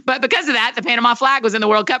 But because of that, the Panama flag was in the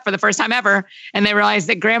World Cup for the first time ever, and they realized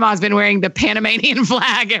that Grandma's been wearing the Panamanian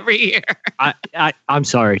flag every year. I'm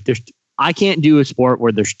sorry. I can't do a sport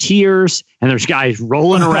where there's tears and there's guys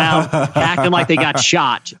rolling around acting like they got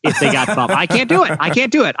shot if they got bumped. I can't do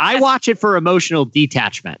it. I watch it for emotional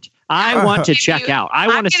detachment. I want to check out. I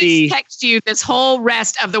want to see. I'm going to text you this whole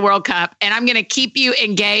rest of the World Cup, and I'm going to keep you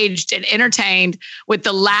engaged and entertained with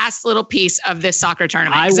the last little piece of this soccer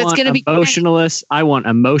tournament. I want emotionalist.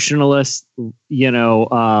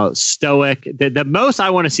 Stoic. The most I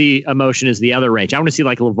want to see emotion is the other range. I want to see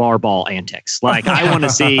like LeVar Ball antics. Like I want to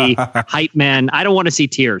see hype men. I don't want to see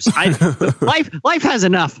tears. Life has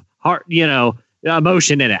enough heart,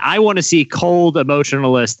 emotion in it. I want to see cold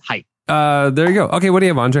emotionalist hype. There you go. Okay, what do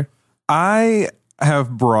you have, Andre? I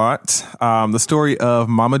have brought the story of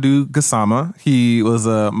Mamadou Gassama. He was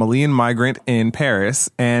a Malian migrant in Paris,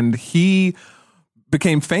 and he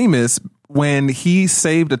became famous when he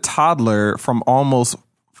saved a toddler from almost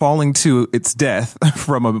falling to its death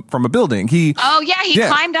from a building. He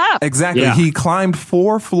climbed up. Exactly. Yeah. He climbed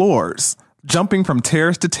 4 floors, jumping from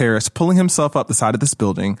terrace to terrace, pulling himself up the side of this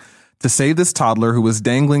building to save this toddler who was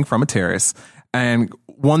dangling from a terrace, and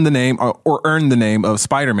won the name or earned the name of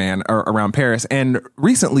Spider-Man around Paris. And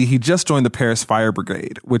recently he just joined the Paris Fire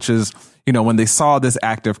Brigade, which is, when they saw this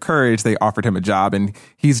act of courage, they offered him a job, and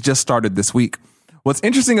he's just started this week. What's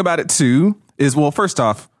interesting about it too is, well, first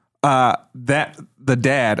off, that the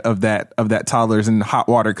dad of that toddler is in hot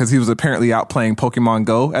water because he was apparently out playing Pokemon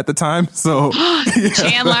Go at the time. So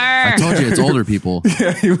Chandler, I told you it's older people.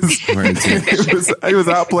 Yeah, he was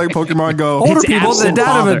out playing Pokemon Go. Older people, the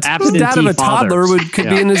dad of a toddler could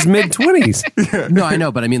be in his mid-20s. Yeah. No, I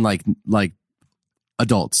know, but I mean like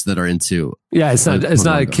adults that are into. Yeah, it's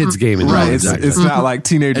not a kid's game, right? Exactly. It's not like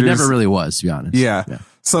teenagers. It never really was, to be honest. Yeah.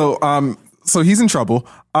 So he's in trouble.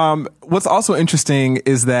 What's also interesting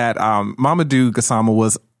is that Mamadou Gassama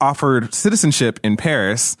was offered citizenship in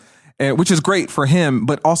Paris, which is great for him,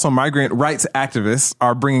 but also migrant rights activists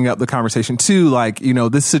are bringing up the conversation too. Like,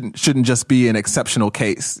 this shouldn't just be an exceptional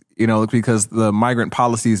case, because the migrant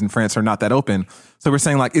policies in France are not that open. So we're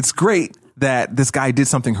saying like, it's great that this guy did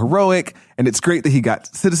something heroic and it's great that he got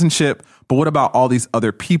citizenship, but what about all these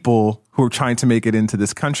other people who are trying to make it into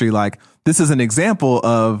this country? Like, this is an example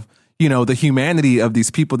of, the humanity of these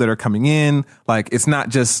people that are coming in. Like, it's not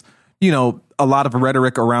just, a lot of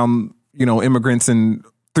rhetoric around, immigrants and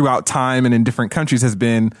throughout time and in different countries has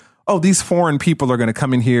been, oh, these foreign people are going to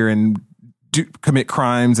come in here and commit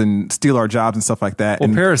crimes and steal our jobs and stuff like that. Well,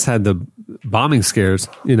 and Paris had the bombing scares,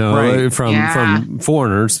 from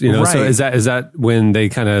foreigners, Right. So is that when they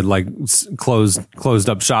kind of like closed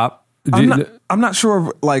up shop? I'm not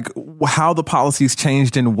sure like how the policies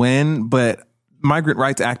changed and when, but migrant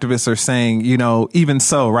rights activists are saying, even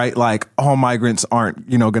so, right? Like all migrants aren't,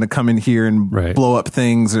 going to come in here and blow up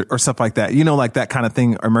things or stuff like that, like that kind of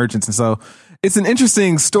thing emergence. And so it's an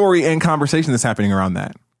interesting story and conversation that's happening around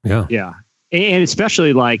that. Yeah. Yeah. And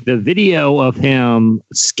especially like the video of him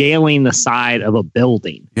scaling the side of a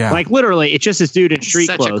building. Yeah. Like literally, it's just this dude in street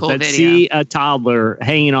clothes that see a toddler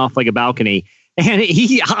hanging off like a balcony. And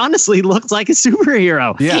he honestly looks like a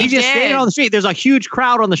superhero. Yeah. He's just standing on the street. There's a huge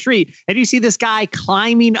crowd on the street. And you see this guy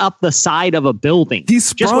climbing up the side of a building. He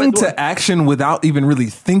sprung to action without even really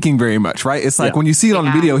thinking very much, right? It's like when you see it on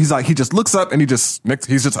the video, he just looks up and he's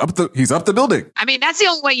up the building. I mean, that's the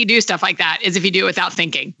only way you do stuff like that is if you do it without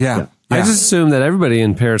thinking. Yeah. I just assume that everybody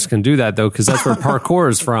in Paris can do that, though, because that's where parkour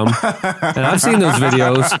is from. And I've seen those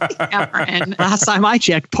videos. Cameron. Last time I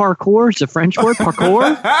checked, parkour is a French word.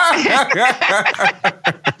 Parkour.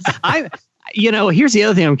 Here's the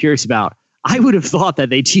other thing I'm curious about. I would have thought that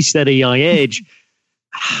they teach that at a young age.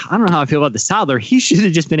 I don't know how I feel about this toddler. He should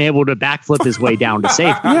have just been able to backflip his way down to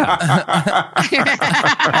safety. Yeah.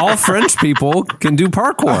 All French people can do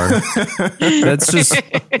parkour.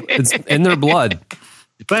 It's in their blood.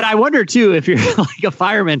 But I wonder, too, if you're like a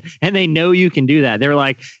fireman and they know you can do that. They're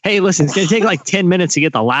like, hey, listen, it's going to take like 10 minutes to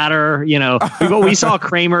get the ladder. We saw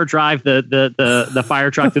Kramer drive the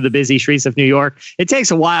fire truck through the busy streets of New York. It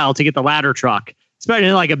takes a while to get the ladder truck, especially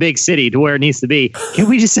in like a big city to where it needs to be. Can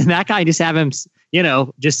we just send that guy and just have him,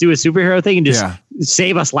 just do a superhero thing and just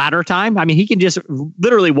save us ladder time? I mean, he can just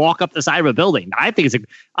literally walk up the side of a building. I think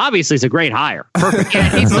obviously it's a great hire. Perfect. Yeah,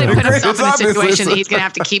 he's put himself in a situation that he's going to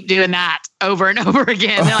have to keep doing that over and over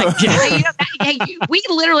again. They're like, we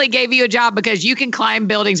literally gave you a job because you can climb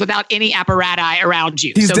buildings without any apparatus around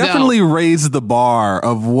you. He's so definitely raised the bar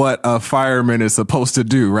of what a fireman is supposed to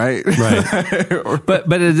do, right? Right.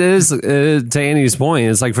 but it is, to Andy's point,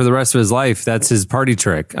 it's like for the rest of his life, that's his party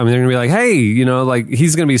trick. I mean, they're going to be like, hey, like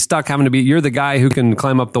he's going to be stuck having to you're the guy who can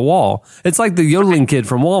climb up the wall. It's like the yodeling kid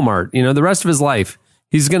from Walmart, the rest of his life.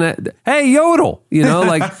 He's going to, hey, yodel,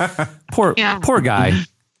 poor guy.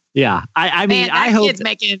 Yeah. I mean, I hope kid's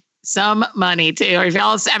making some money too. Or he's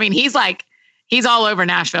all over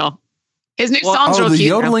Nashville. His new song's real the cute.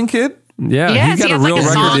 yodeling kid? Yeah, yes, he got he has a real like a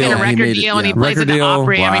record song deal. and a record deal, and he plays in the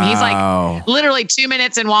Opry. Wow. I mean, he's like literally 2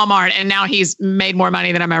 minutes in Walmart, and now he's made more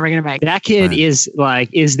money than I'm ever going to make. That kid is like,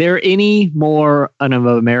 is there any more an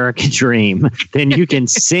American dream than you can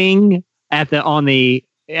sing at the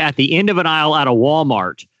end of an aisle at a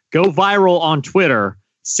Walmart, go viral on Twitter,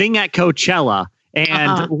 sing at Coachella,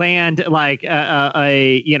 and land like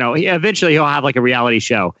eventually he'll have like a reality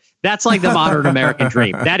show. That's like the modern American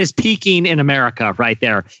dream. That is peaking in America right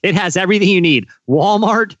there. It has everything you need.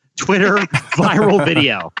 Walmart, Twitter, viral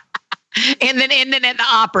video. And then at the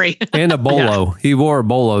Opry. And a bolo. Yeah. He wore a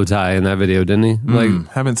bolo tie in that video, didn't he?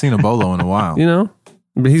 Haven't seen a bolo in a while.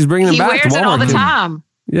 He's bringing him back. He wears it all the time.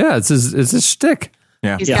 Yeah, it's his shtick.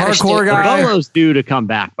 Yeah. Hardcore guy. The bolo's due to come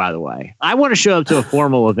back, by the way. I want to show up to a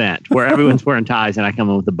formal event where everyone's wearing ties and I come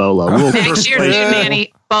in with a bolo. Next year,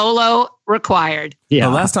 Manny, bolo required. Yeah.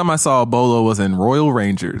 The last time I saw a bolo was in Royal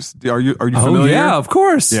Rangers. Are you familiar? Oh, yeah, of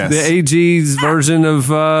course. Yes. The AG's version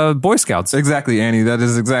of Boy Scouts. Exactly, Annie. That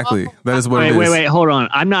is what it is. Wait, hold on.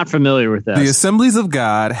 I'm not familiar with this. The Assemblies of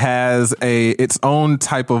God has its own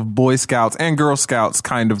type of Boy Scouts and Girl Scouts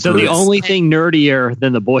kind of. So groups. The only thing nerdier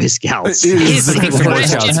than the Boy Scouts is the Christian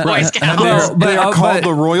Boy Scouts. They are called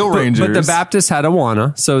the Royal Rangers. But the Baptists had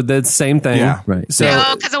Awana, so that's the same thing. Yeah, right. So,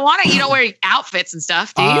 no, because Awana, you don't wear outfits and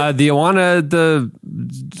stuff, do you? The Awana,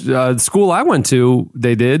 the school I went to,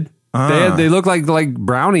 they did. They look like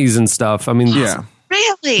brownies and stuff. I mean, yeah.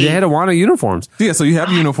 Really? They had Awana uniforms. Yeah, so you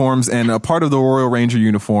have uniforms, and a part of the Royal Ranger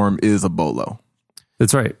uniform is a bolo.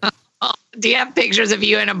 That's right. Do you have pictures of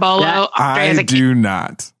you in a bolo? I do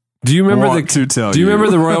not. Do you remember Do you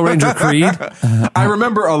remember the Royal Ranger Creed? I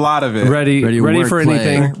remember a lot of it. Ready for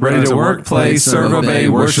anything, ready to work, play, serve, obey,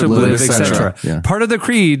 worship, live, etc. Yeah. Part of the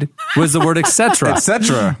creed was the word etc.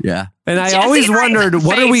 etc. Yeah. And I always wondered,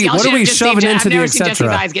 what are we shoving into the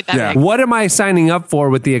etc.? Yeah. What am I signing up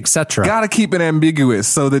for with the etc.? Got to keep it ambiguous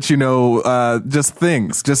so that just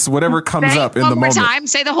things, just whatever comes up in the moment.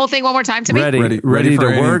 Say the whole thing one more time to me. Ready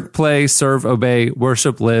to work, play, serve, obey,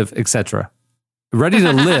 worship, live, etc. Ready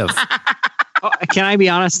to live. Can I be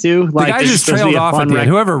honest too? Like, the guy just trailed off at the end.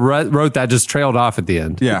 Whoever wrote that just trailed off at the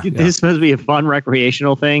end. Yeah. This is supposed to be a fun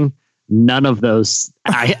recreational thing. None of those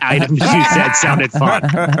items you said sounded fun.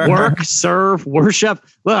 Work, serve, worship.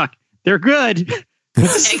 Look, they're good.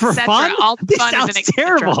 For fun? All this fun sounds is an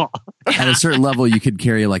terrible. At a certain level, you could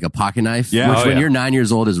carry like a pocket knife, which when you're 9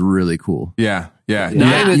 years old is really cool. Yeah.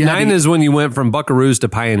 Nine is when you went from buckaroos to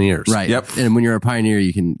pioneers. Right. Yep. And when you're a pioneer,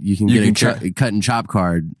 you can get a cut and chop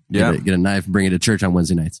card, get a knife, and bring it to church on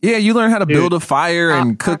Wednesday nights. Yeah, you learn how to build a fire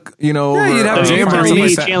and cook, you'd have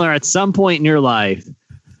jamboree. Chandler, at some point in your life,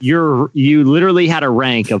 you literally had a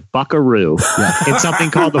rank of buckaroo in something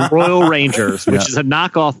called the Royal Rangers, which is a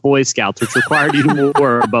knockoff Boy Scouts, which required you to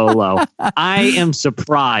wear a bolo. I am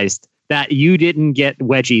surprised that you didn't get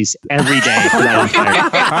wedgies every day for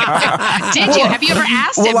that. Did you? Have you ever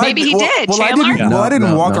asked him? Maybe he did. Chandler? I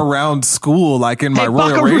didn't walk around school like in my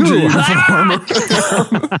Royal Ranger uniform.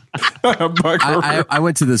 I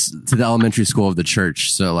went to the elementary school of the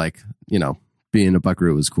church, so being a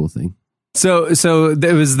buckaroo was a cool thing. So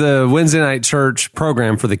there was the Wednesday night church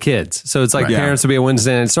program for the kids. So it's like parents would be a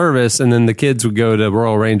Wednesday night service, and then the kids would go to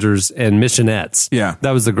Royal Rangers and Missionettes. Yeah,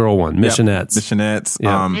 that was the girl one. Missionettes. Missionettes.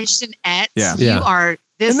 Missionettes. Yeah. You are.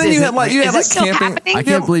 This and then you had like camping. Happening? I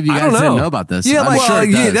can't believe you guys didn't know about this. Yeah,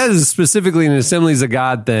 that is specifically an Assemblies of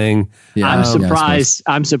God thing. Yeah. I'm surprised.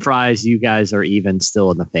 I'm surprised you guys are even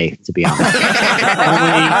still in the faith. To be honest,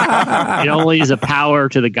 it only is a power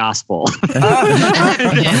to the gospel,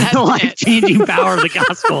 the life-changing power of the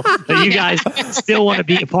gospel that you guys still want to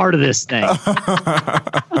be a part of this thing.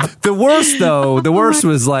 The worst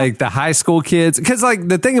was like the high school kids, because like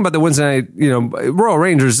the thing about the Wednesday night, Royal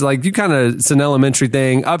Rangers, like you kind of, it's an elementary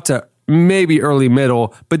thing up to maybe early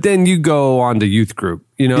middle, but then you go on to youth group,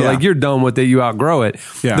 like you're done with it, you outgrow it.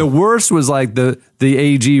 Yeah. The worst was like the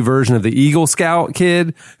AG version of the Eagle Scout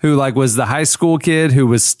kid who like was the high school kid who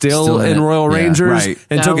was still in Royal Rangers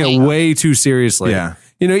and took it way too seriously. Yeah.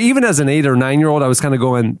 Even as an 8 or 9 year old, I was kind of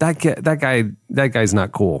going, that guy's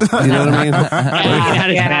not cool. You know what I mean? He had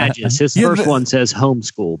his badges. His first one says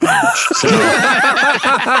homeschool badge. So.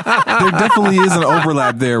 There definitely is an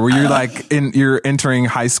overlap there where you're like you're entering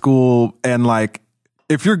high school, and like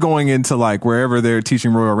if you're going into like wherever they're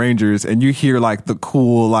teaching Royal Rangers and you hear like the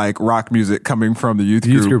cool like rock music coming from the youth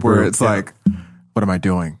group where it's like, what am I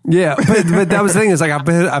doing? Yeah, but that was the thing, is like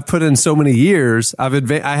I've put in so many years. I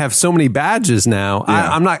have so many badges now.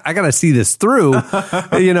 Yeah. I got to see this through.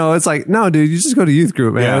 It's like, no, dude, you just go to youth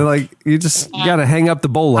group, man. Yeah. Like you just got to hang up the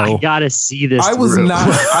bolo. I got to see this. I was not.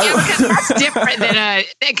 Because that's different than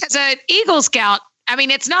because an Eagle Scout. I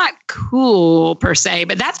mean, it's not cool per se,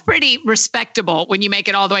 but that's pretty respectable when you make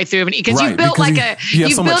it all the way through. Because you built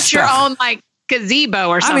you built your own like gazebo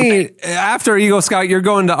or something. I mean, after Eagle Scout, you're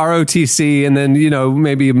going to ROTC and then,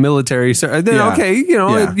 maybe military. So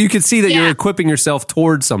then, you could see that you're equipping yourself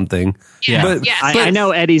towards something. Yeah. But, I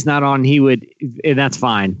know Eddie's not on. He would, and that's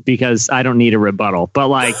fine because I don't need a rebuttal. But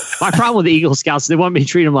like my problem with the Eagle Scouts, they want me to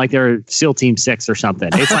treat them like they're SEAL Team 6 or something.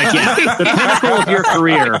 It's like, the pinnacle of your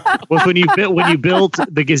career was when you built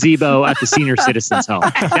the gazebo at the senior citizens home.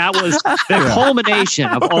 That was the culmination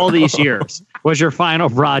of all these years. Was your final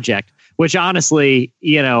project. Which honestly,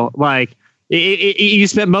 you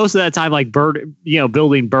spent most of that time like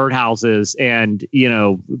building birdhouses and,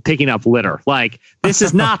 picking up litter. Like this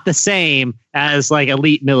is not the same as like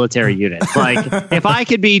elite military units. Like if I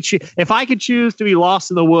could choose to be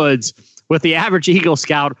lost in the woods with the average Eagle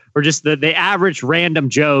Scout or just the average random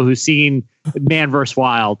Joe who's seen Man vs.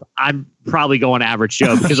 Wild, I'm probably going average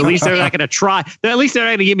Joe because at least they're not going to try. At least they're not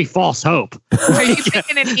going to give me false hope. Are you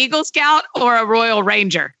thinking an Eagle Scout or a Royal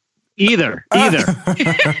Ranger? Either.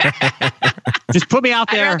 Just put me out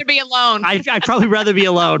there. I'd rather be alone. I'd probably rather be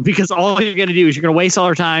alone because all you're going to do is you're going to waste all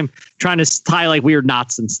our time trying to tie like weird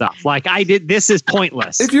knots and stuff. Like I did. This is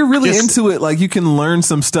pointless. If you're really into it, like you can learn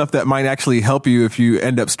some stuff that might actually help you if you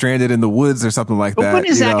end up stranded in the woods or something like that. When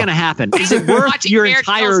is that going to happen? Is it worth your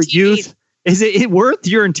entire youth? Is it worth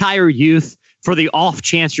your entire youth for the off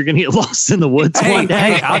chance you're going to get lost in the woods one day?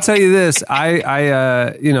 Hey, I'll tell you this.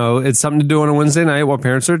 It's something to do on a Wednesday night while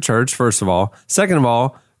parents are at church, first of all. Second of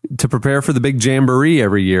all, to prepare for the big jamboree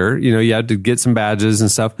every year, you had to get some badges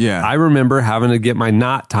and stuff. Yeah. I remember having to get my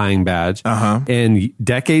knot tying badge. And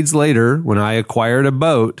decades later, when I acquired a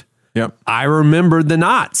boat, I remembered the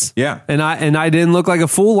knots. Yeah. And I didn't look like a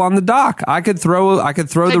fool on the dock. I could throw the rope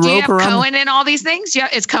around. Do you have Cohen in all these things? Yeah.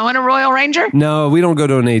 Is Cohen a Royal Ranger? No, we don't go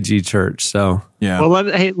to an AG church. So yeah. Well,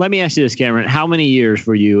 let me ask you this, Cameron. How many years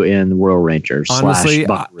were you in the Royal Rangers? Honestly,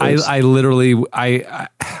 I literally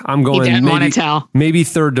I'm going. You didn't want to tell. Maybe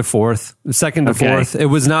third to fourth, second to fourth. It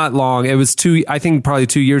was not long. It was probably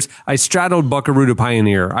 2 years. I straddled Buckaroo to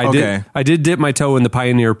Pioneer. I did dip my toe in the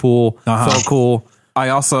Pioneer pool. Felt cool. I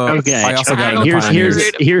also got here's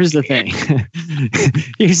the thing.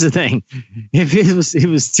 Here's the thing. If it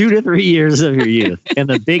was 2 to 3 years of your youth, and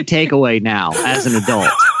the big takeaway now as an adult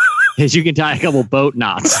is you can tie a couple boat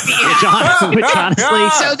knots. Which honestly,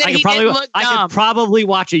 so that I could probably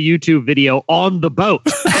watch a YouTube video on the boat.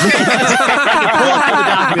 I could pull up to the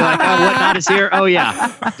dock and be like, "Oh, what knot is here? Oh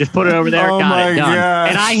yeah, just put it over there. Got it done."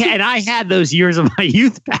 Gosh. And I had those years of my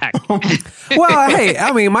youth back. Well, hey,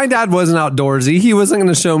 I mean, my dad wasn't outdoorsy. He wasn't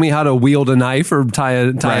going to show me how to wield a knife or tie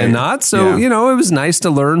a knot. So it was nice to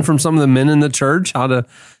learn from some of the men in the church how to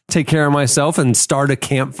take care of myself and start a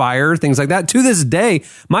campfire, things like that. To this day,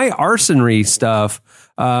 my arsonry stuff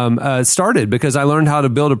started because I learned how to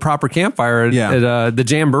build a proper campfire at the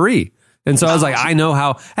Jamboree. And so I was like, I know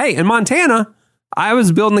how. Hey, in Montana, I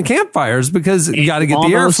was building the campfires because you got to get the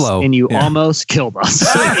airflow. And you almost killed us.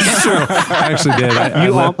 That's true. I actually did.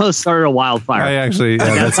 You almost started a wildfire. I actually,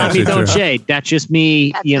 that's not me throwing true. shade. That's just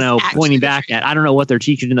me, pointing back at. I don't know what they're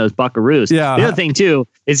teaching in those buckaroos. Yeah. The other thing too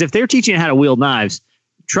is if they're teaching how to wield knives,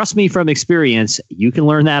 trust me from experience, you can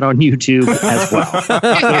learn that on YouTube as well.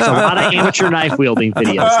 There's a lot of amateur knife wielding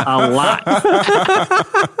videos. A lot.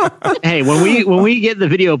 Hey, when we get the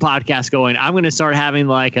video podcast going, I'm going to start having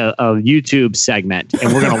like a YouTube segment,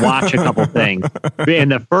 and we're going to watch a couple things.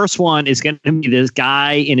 And the first one is going to be this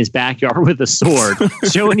guy in his backyard with a sword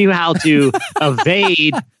showing you how to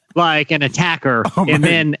evade like an attacker and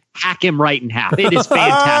then hack him right in half. It is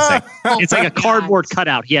fantastic. It's like a cardboard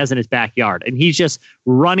cutout he has in his backyard, and he's just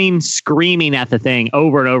running, screaming at the thing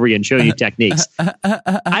over and over again, showing you techniques.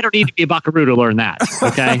 I don't need to be a buckaroo to learn that.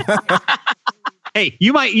 Okay. Hey,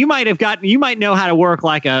 you might know how to work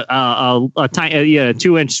like a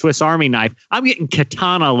 2-inch Swiss Army knife. I'm getting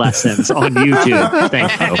katana lessons on YouTube.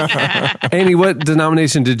 Thank you. Annie, what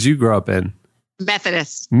denomination did you grow up in?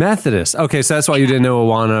 Methodist. Okay, so that's why you didn't know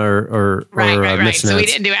Awana or right. So we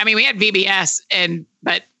didn't do it. I mean, we had VBS,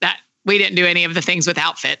 but we didn't do any of the things with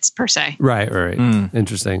outfits per se. Right.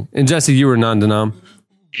 Interesting. And Jesse, you were non-denom?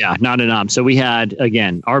 Yeah, non-denom. So we had,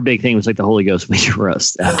 again, our big thing was like the Holy Ghost weenie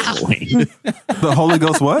roast at Halloween. The Holy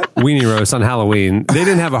Ghost what? Weenie roast on Halloween. They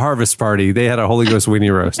didn't have a harvest party. They had a Holy Ghost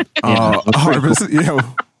weenie roast. Harvest. Yeah.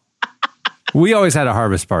 We always had a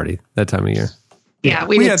harvest party that time of year. Yeah,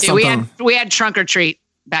 we did too. We had trunk or treat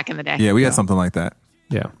back in the day. Yeah, we had something like that.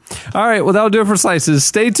 Yeah. All right. Well, that'll do it for Slices.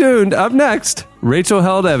 Stay tuned. Up next, Rachel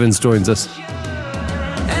Held Evans joins us.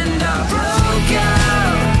 And I broke out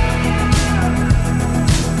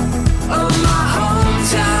of my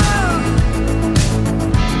hometown,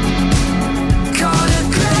 caught a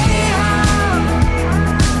greyhound,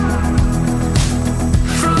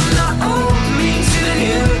 from the old me to the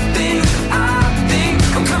new thing. I think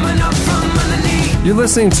I'm coming up from underneath. You're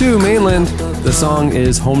listening to Mainland. The song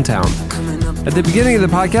is Hometown. At the beginning of the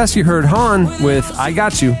podcast, you heard Han with I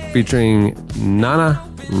Got You, featuring Nana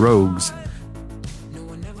Rogues.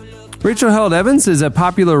 Rachel Held Evans is a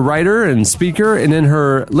popular writer and speaker, and in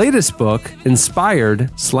her latest book,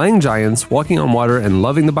 Inspired, Slaying Giants, Walking on Water, and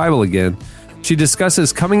Loving the Bible Again, she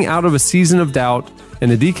discusses coming out of a season of doubt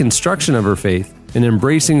and the deconstruction of her faith and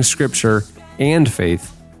embracing scripture and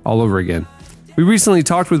faith all over again. We recently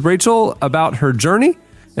talked with Rachel about her journey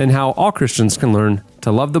and how all Christians can learn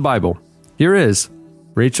to love the Bible. Here is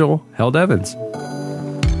Rachel Held Evans.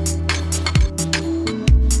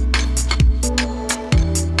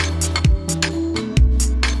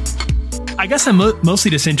 I guess I'm mostly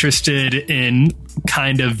just interested in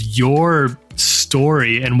kind of your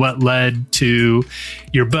story and what led to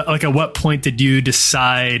your book. Like, at what point did you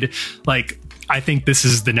decide, like, I think this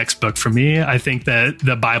is the next book for me? I think that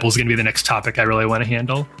the Bible is going to be the next topic I really want to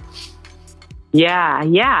handle.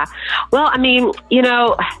 Yeah. Well, I mean,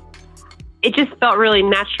 it just felt really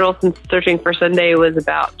natural since Searching for Sunday was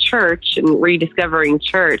about church and rediscovering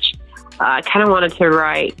church. I kind of wanted to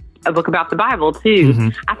write a book about the Bible too. Mm-hmm.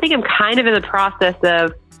 I think I'm kind of in the process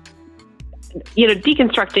of,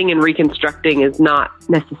 deconstructing and reconstructing is not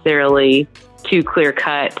necessarily two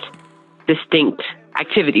clear-cut, distinct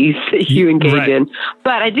activities that you engage in.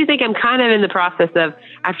 But I do think I'm kind of in the process of,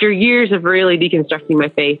 after years of really deconstructing my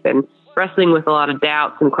faith and wrestling with a lot of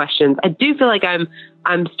doubts and questions, I do feel like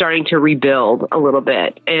I'm starting to rebuild a little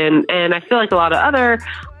bit. And I feel like a lot of other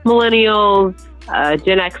millennials,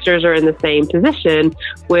 Gen Xers are in the same position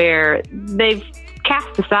where they've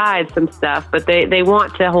cast aside some stuff, but they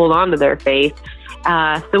want to hold on to their faith.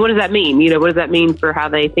 So what does that mean? What does that mean for how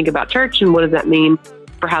they think about church? And what does that mean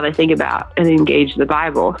for how they think about and engage the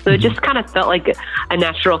Bible? So it just kind of felt like a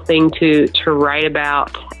natural thing to write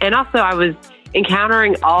about. And also I was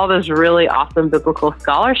encountering all those really awesome biblical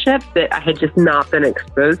scholarships that I had just not been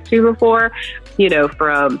exposed to before,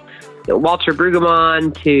 from Walter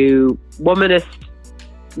Brueggemann to womanist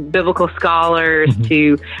biblical scholars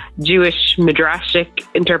to Jewish midrashic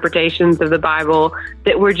interpretations of the Bible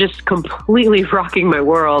that were just completely rocking my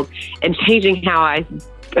world and changing how I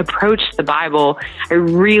approached the Bible. I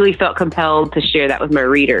really felt compelled to share that with my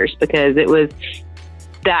readers because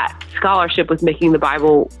that scholarship was making the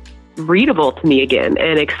Bible readable to me again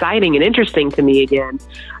and exciting and interesting to me again.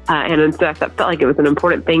 And so I felt like it was an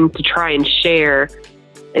important thing to try and share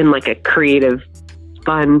in like a creative,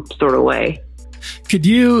 fun sort of way. Could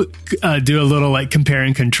you do a little like compare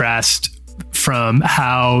and contrast from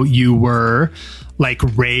how you were like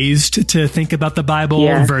raised to think about the Bible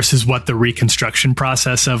versus what the reconstruction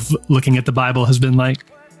process of looking at the Bible has been like?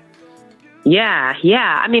 Yeah.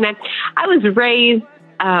 I mean, I was raised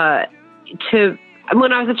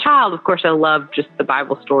when I was a child, of course, I loved just the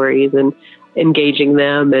Bible stories and engaging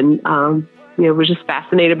them, and was just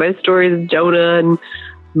fascinated by the stories of Jonah and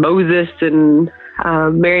Moses and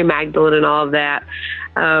Mary Magdalene and all of that.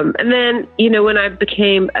 And then, when I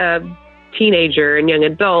became a teenager and young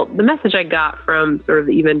adult, the message I got from sort of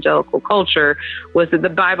the evangelical culture was that the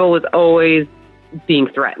Bible was always being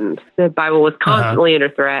threatened. The Bible was constantly under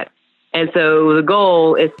threat. And so the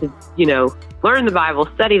goal is to, learn the Bible,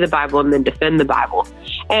 study the Bible, and then defend the Bible.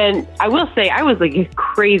 And I will say I was like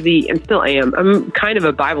crazy, and still am. I'm kind of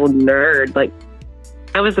a Bible nerd. Like,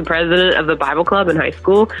 I was the president of the Bible club in high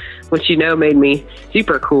school, which, made me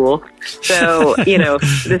super cool. So,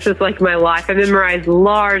 this is like my life. I memorized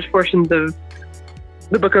large portions of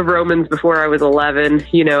the book of Romans before I was 11.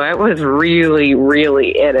 I was really,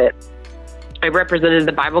 really in it. I represented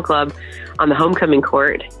the Bible club on the homecoming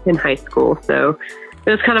court in high school. So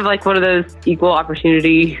it was kind of like one of those equal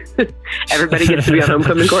opportunity, everybody gets to be on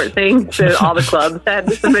homecoming court things. So all the clubs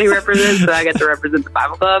had somebody represent, so I got to represent the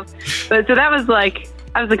Bible club. But so that was like,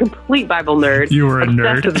 I was a complete Bible nerd. You were a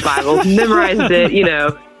nerd. With the Bible, memorized it,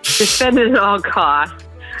 defended it at all costs.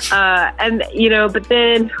 But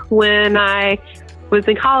then when I was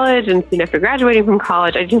in college and soon after graduating from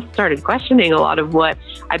college, I just started questioning a lot of what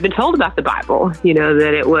I'd been told about the Bible,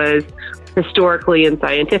 that it was historically and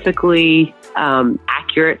scientifically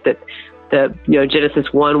accurate, that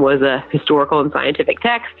Genesis 1 was a historical and scientific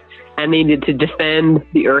text and needed to defend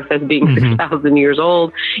the earth as being 6,000 years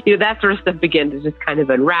old. That sort of stuff began to just kind of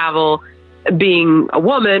unravel. Being a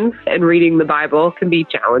woman and reading the Bible can be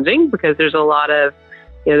challenging because there's a lot of,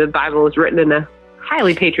 the Bible is written in a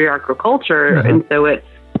highly patriarchal culture. And so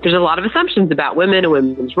there's a lot of assumptions about women and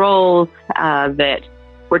women's roles that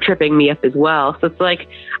were tripping me up as well. So it's like,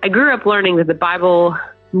 I grew up learning that the Bible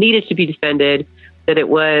needed to be defended, that it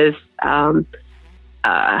was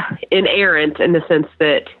inerrant in the sense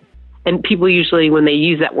that, and people usually, when they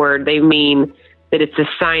use that word, they mean that it's a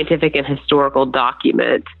scientific and historical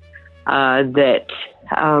document that,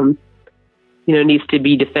 needs to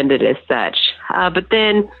be defended as such. But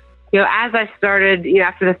then, as I started,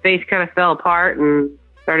 after the faith kind of fell apart and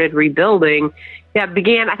started rebuilding,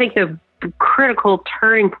 began, I think the critical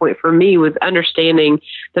turning point for me was understanding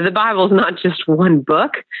that the Bible is not just one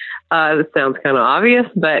book. This sounds kind of obvious,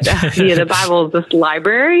 but the Bible is this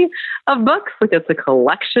library of books. Like, it's a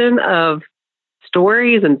collection of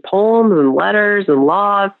stories and poems and letters and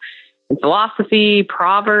laws and philosophy,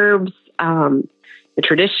 proverbs, the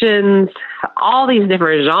traditions, all these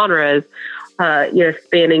different genres,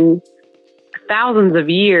 spanning thousands of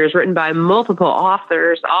years, written by multiple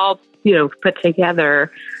authors, all, put together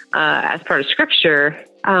as part of Scripture.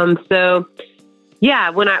 Once I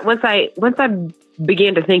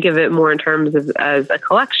began to think of it more in terms of as a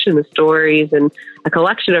collection of stories and a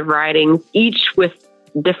collection of writings, each with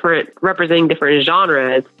representing different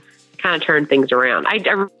genres, kind of turned things around.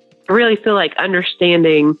 I really feel like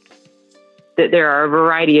understanding that there are a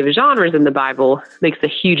variety of genres in the Bible makes a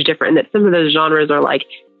huge difference, and that some of those genres are like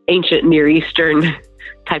ancient Near Eastern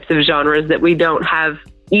types of genres that we don't have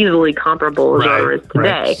easily comparable genres today.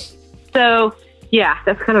 Right. So,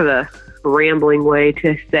 that's kind of a rambling way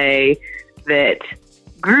to say that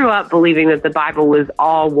grew up believing that the Bible was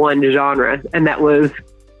all one genre and that was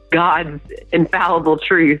God's infallible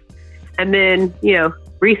truth. And then,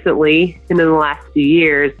 recently, and in the last few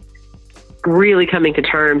years, really coming to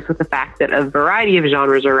terms with the fact that a variety of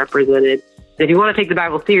genres are represented. If you want to take the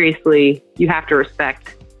Bible seriously, you have to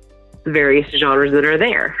respect the various genres that are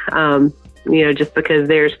there. Just because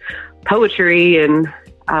there's poetry and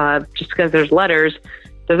just because there's letters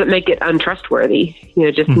doesn't make it untrustworthy.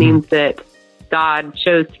 It just means that God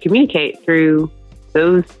chose to communicate through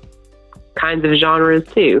those kinds of genres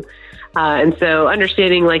too. And so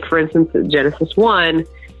understanding, like, for instance, Genesis 1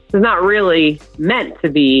 is not really meant to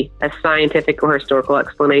be a scientific or historical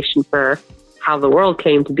explanation for how the world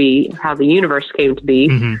came to be, how the universe came to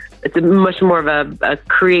be. It's much more of a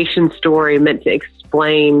creation story meant to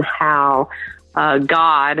explain how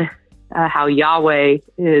God, how Yahweh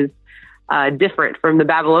is different from the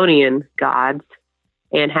Babylonian gods,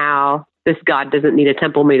 and how this God doesn't need a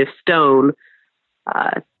temple made of stone.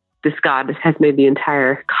 This God has made the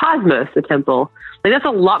entire cosmos a temple. Like, that's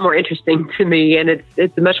a lot more interesting to me, and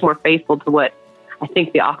it's much more faithful to what I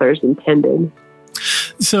think the authors intended.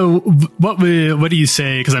 So what do you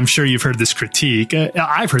say? Because I'm sure you've heard this critique.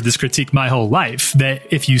 I've heard this critique my whole life, that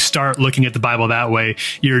if you start looking at the Bible that way,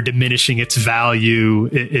 you're diminishing its value,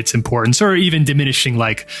 its importance, or even diminishing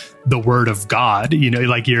like the Word of God.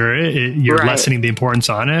 Like you're right. Lessening the importance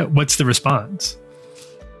on it. What's the response?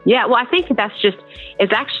 Yeah, well, I think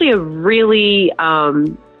it's actually a really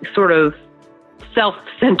sort of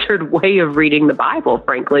self-centered way of reading the Bible,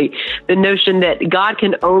 frankly. The notion that God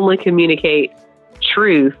can only communicate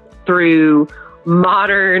truth through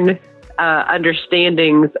modern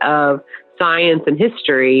understandings of science and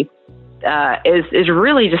history is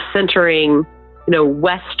really just centering,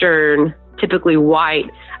 Western, typically white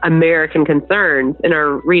American concerns in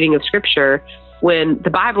our reading of Scripture, when the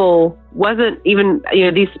Bible wasn't even,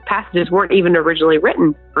 these passages weren't even originally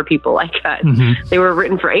written for people like us. Mm-hmm. They were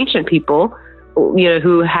written for ancient people,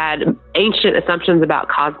 who had ancient assumptions about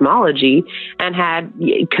cosmology and had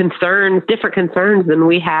different concerns than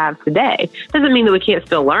we have today. Doesn't mean that we can't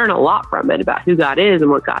still learn a lot from it about who God is and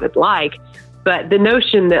what God is like, but the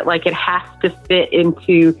notion that it has to fit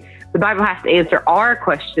into, the Bible has to answer our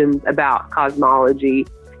questions about cosmology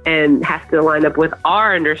and has to line up with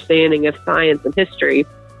our understanding of science and history.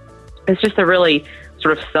 It's just a really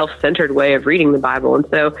sort of self-centered way of reading the Bible. And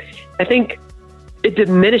so I think it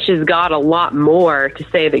diminishes God a lot more to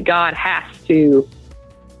say that God has to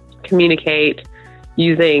communicate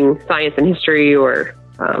using science and history or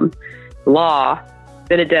law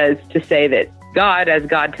than it does to say that God, as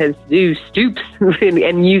God tends to do, stoops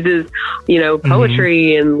and uses,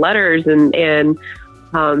 poetry and letters and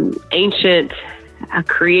ancient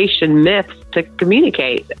creation myths to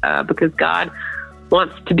communicate because God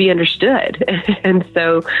wants to be understood. And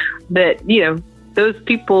so that, those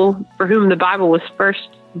people for whom the Bible was first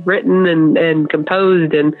written and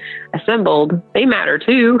composed and assembled, they matter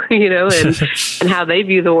too, and how they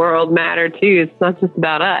view the world matter too. It's not just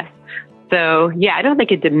about us. So, yeah, I don't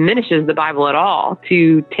think it diminishes the Bible at all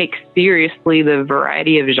to take seriously the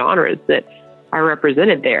variety of genres that are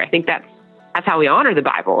represented there. I think that's how we honor the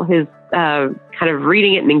Bible, is kind of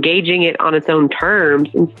reading it and engaging it on its own terms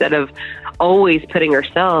instead of always putting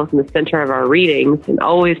ourselves in the center of our readings and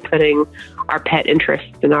always putting our pet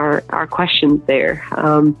interests and our questions there.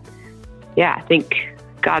 I think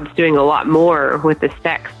God's doing a lot more with this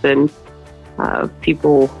text than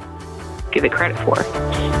people give it credit for.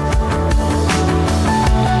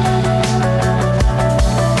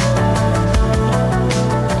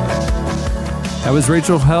 That was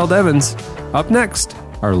Rachel Held Evans. Up next,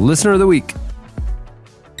 our Listener of the Week.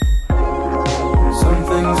 Some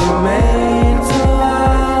things are made to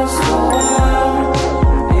last a while.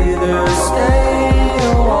 Either stay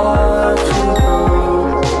or watch and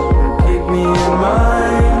go. Keep me in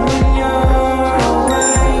mind when you're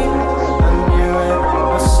away. I knew it.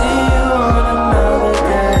 I'll see you on another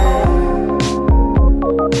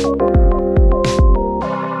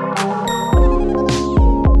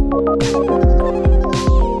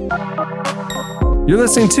You're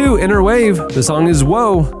listening to Inner Wave. The song is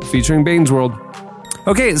Whoa, featuring Bane's World.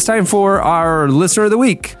 Okay, it's time for our Listener of the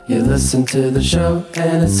Week. You listen to the show,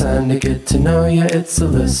 and it's time to get to know you. It's the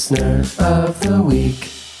Listener of the Week.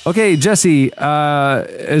 Okay, Jesse,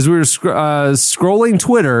 as we were scrolling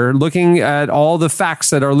Twitter, looking at all the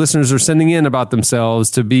facts that our listeners are sending in about themselves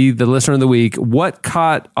to be the Listener of the Week, what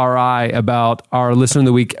caught our eye about our Listener of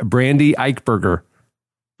the Week, Brandy Eichberger?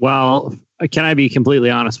 Well, can I be completely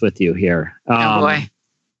honest with you here? Oh boy.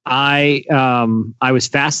 I was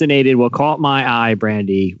fascinated. What caught my eye,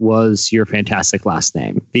 Brandy, was your fantastic last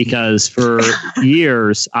name, because for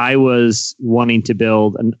years I was wanting to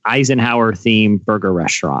build an Eisenhower themed burger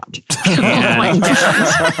restaurant. Oh my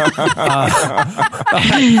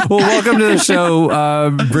God. Well, welcome to the show,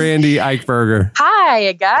 Brandy Eichberger.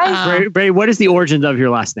 Hi, guys. Brandy, what is the origins of your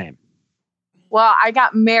last name? Well, I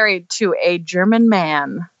got married to a German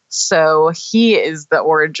man, so he is the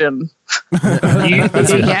origin.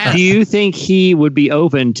 Do you think he would be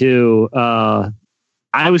open to,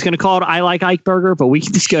 I was going to call it I Like Eichberger, but we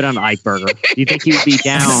can just go down to Eichberger. Do you think he would be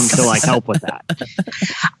down to help with that?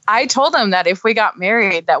 I told him that if we got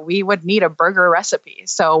married that we would need a burger recipe.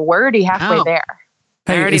 So we're already halfway there.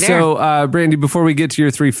 Hey, so Brandy, before we get to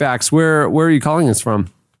your three facts, where are you calling us from?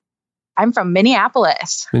 I'm from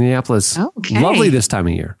Minneapolis. Minneapolis. Okay. Lovely this time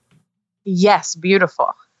of year. Yes,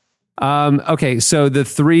 beautiful. Okay, so the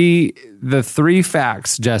three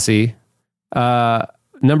facts, Jesse.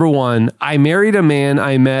 Number one, I married a man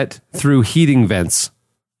I met through heating vents.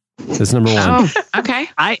 That's number one. Oh, okay.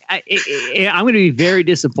 I'm going to be very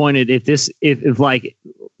disappointed if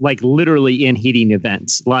literally in heating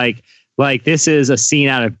events, like this is a scene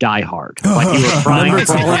out of Die Hard. Like you were frying it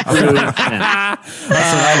through. That's what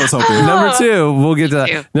I was hoping. Number two, we'll get to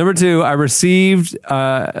that. Number two, I received,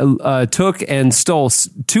 took and stole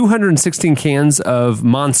 216 cans of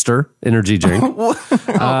Monster energy drink.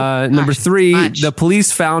 Number three, the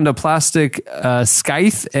police found a plastic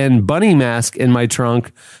scythe and bunny mask in my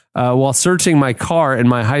trunk while searching my car in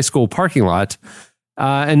my high school parking lot.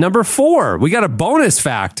 And number 4, we got a bonus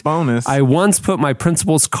fact. I once put my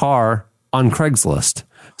principal's car on Craigslist.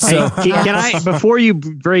 So, can I, before you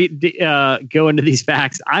go into these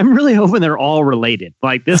facts, I'm really hoping they're all related.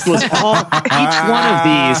 Like this was all, each one of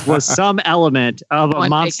these was some element of a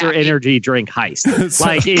Monster Energy drink heist.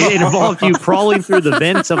 Like it involved you crawling through the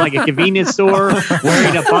vents of like a convenience store,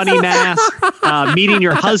 wearing a bunny mask, meeting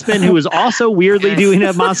your husband who was also weirdly doing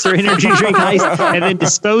a Monster Energy drink heist, and then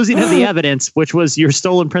disposing of the evidence, which was your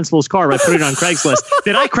stolen principal's car by putting it on Craigslist.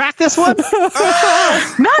 Did I crack this one?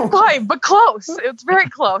 Not quite, but close. It's very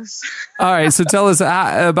close. All right, so tell us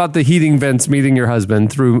about the heating vents, meeting your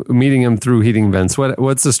husband meeting him through heating vents.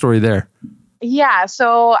 What's the story there? Yeah,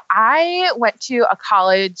 so I went to a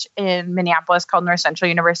college in Minneapolis called North Central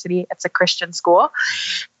University. It's a Christian school.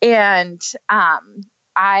 And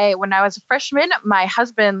when I was a freshman, my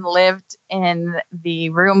husband lived in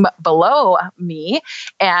the room below me,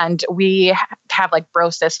 and we have like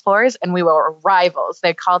bro sis floors, and we were rivals.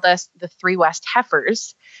 They called us the 3 West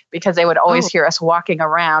Heifers because they would always hear us walking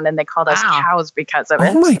around, and they called us cows because of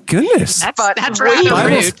it. Oh my goodness. That's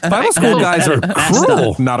rude. Bible school guys are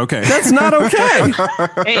cruel. Not okay. That's not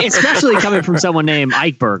okay. Especially coming from someone named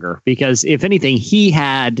Eichberger, because if anything, he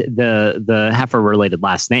had the heifer related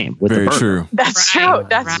last name with Very the burger. true. That's true.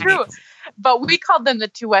 That's true. But we called them the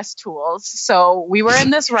 2 West Tools. So we were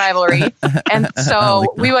in this rivalry. And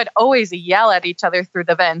so we would always yell at each other through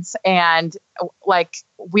the vents. And like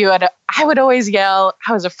I would always yell,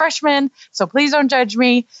 I was a freshman, so please don't judge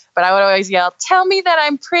me. But I would always yell, tell me that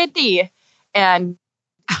I'm pretty. And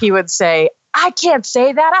he would say, I can't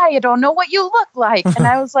say that. I don't know what you look like. And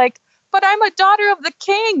I was like, but I'm a daughter of the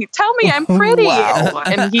king. Tell me I'm pretty. Wow.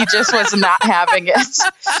 And he just was not having it.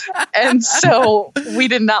 And so we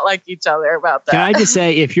did not like each other about that. Can I just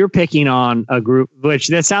say, if you're picking on a group, which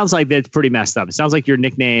that sounds like that's pretty messed up. It sounds like your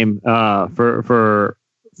nickname for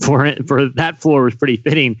that floor was pretty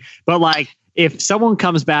fitting. But like, if someone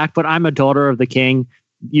comes back, but I'm a daughter of the king,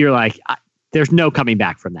 you're like, there's no coming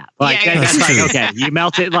back from that. Like, that's like, okay, you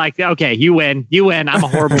melted. Like, okay, you win. I'm a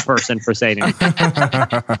horrible person for saying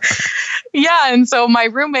it. Yeah. And so my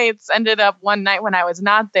roommates ended up one night when I was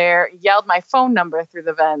not there, yelled my phone number through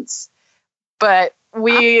the vents. But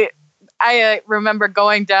I remember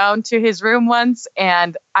going down to his room once,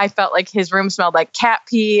 and I felt like his room smelled like cat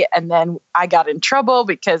pee. And then I got in trouble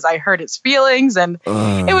because I hurt his feelings, and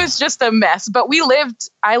it was just a mess. But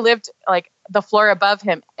I lived like the floor above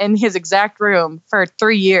him in his exact room for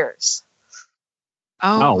 3 years.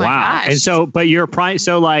 Oh my wow. gosh. And so, but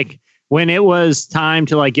so like when it was time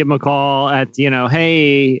to like give him a call at,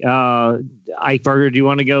 hey, Eichberger, do you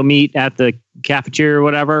want to go meet at the cafeteria or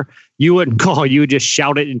whatever? You wouldn't call, you would just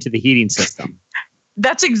shout it into the heating system.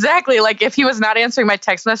 That's exactly like if he was not answering my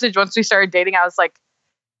text message once we started dating, I was like,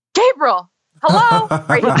 Gabriel, hello,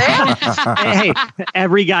 are you there? Hey,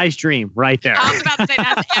 every guy's dream right there. I was about to say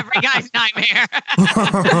that's every guy's nightmare.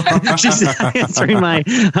 She's not answering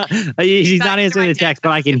she's not answering the text,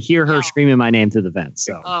 but I can hear her screaming my name through the vents.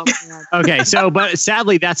 So, okay. So, but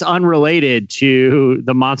sadly, that's unrelated to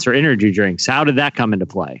the Monster Energy drinks. How did that come into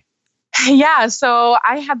play? Yeah, so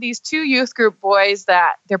I had these 2 youth group boys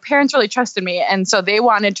that their parents really trusted me. And so they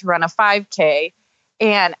wanted to run a 5K.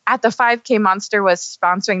 And at the 5K, Monster was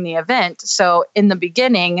sponsoring the event. So in the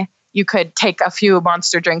beginning, you could take a few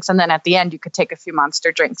Monster drinks. And then at the end, you could take a few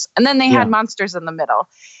Monster drinks. And then they had Monsters in the middle.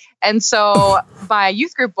 And so my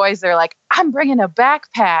youth group boys, they're like, I'm bringing a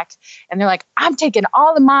backpack. And they're like, I'm taking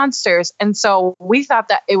all the Monsters. And so we thought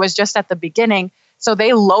that it was just at the beginning. So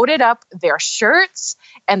they loaded up their shirts,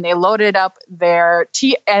 and they loaded up their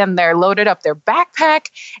loaded up their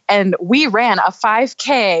backpack, and we ran a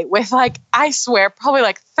 5K with I swear, probably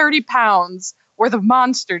 30 pounds worth of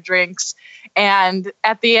Monster drinks. And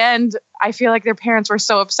at the end, I feel like their parents were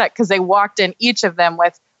so upset because they walked in, each of them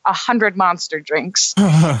with 100 Monster drinks.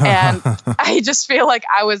 And I just feel like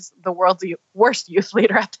I was the world's worst youth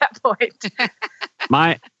leader at that point.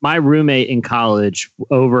 My roommate in college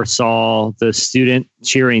oversaw the student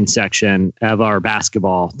cheering section of our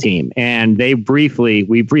basketball team. And we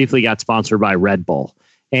briefly got sponsored by Red Bull.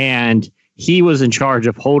 And he was in charge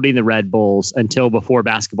of holding the Red Bulls until before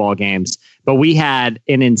basketball games. But we had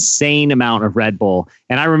an insane amount of Red Bull.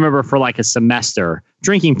 And I remember for a semester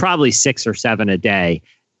drinking probably 6 or 7 a day.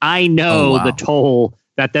 I know the toll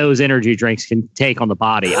that those energy drinks can take on the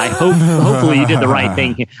body. Hopefully you did the right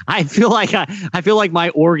thing. I feel like my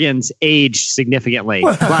organs aged significantly.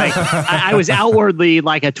 I was outwardly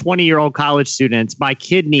like a 20-year-old college student. My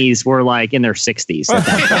kidneys were in their 60s.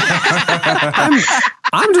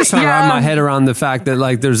 I'm just trying to wrap my head around the fact that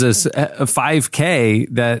like there's this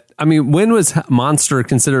 5K that, I mean, when was Monster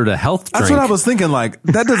considered a health drink? That's what I was thinking. Like,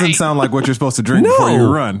 that doesn't sound like what you're supposed to drink before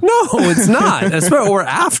you run. No, it's not. Or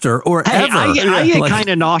after, or ever. I get kind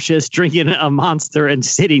of nauseous drinking a Monster and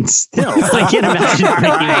sitting still. I can't imagine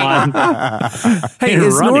drinking one. Hey,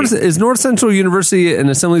 is North Central University an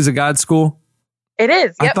Assemblies of God school? It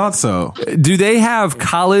is. Yep. I thought so. Do they have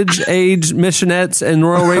college age missionettes and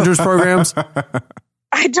Royal Rangers programs?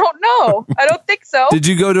 I don't know. I don't think so. Did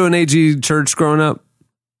you go to an AG church growing up?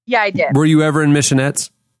 Yeah, I did. Were you ever in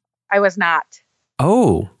missionettes? I was not.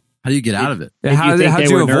 Oh. How do you get out of it? How did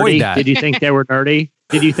you avoid nerdy? that? Did you think they were nerdy?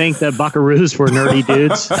 Did you think the Buckaroos were nerdy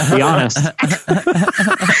dudes? Be honest.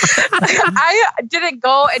 I didn't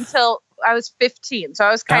go until I was 15, so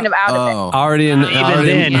I was kind of out of it. Already in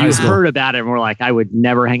you heard about it and were like, I would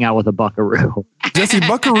never hang out with a Buckaroo. Jesse,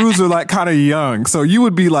 Buckaroos are like kind of young, so you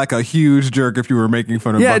would be like a huge jerk if you were making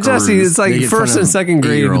fun of Buckaroos. Yeah, Jesse, it's like first and second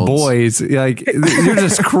grade boys. Like, you're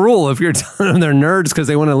just cruel if you're telling them they're nerds because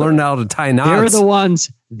they want to learn how to tie knots.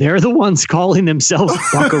 They're the ones calling themselves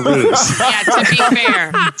Buckaroos. Yeah, to be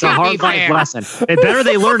fair. It's a hard life lesson. Better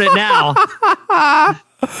they learn it now.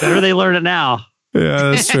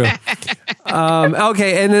 Yeah, that's true.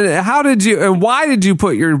 Okay, and then why did you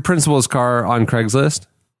put your principal's car on Craigslist?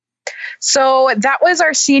 So that was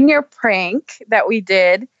our senior prank that we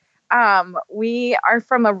did. We are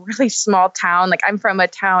from a really small town. Like, I'm from a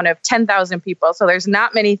town of 10,000 people, so there's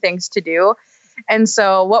not many things to do. And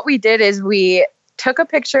so what we did is we took a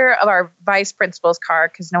picture of our vice principal's car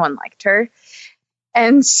because no one liked her.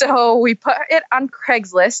 And so we put it on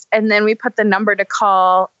Craigslist, and then we put the number to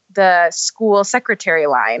call the school secretary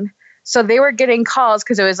line. So they were getting calls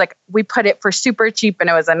because it was like, we put it for super cheap and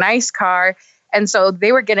it was a nice car. And so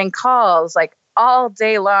they were getting calls like all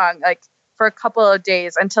day long, like for a couple of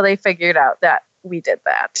days until they figured out that we did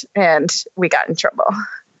that and we got in trouble.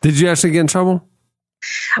 Did you actually get in trouble?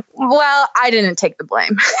 Well, I didn't take the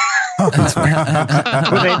blame.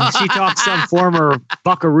 She talked some former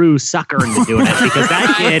Buckaroo sucker into doing it because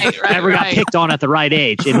that kid never got picked on at the right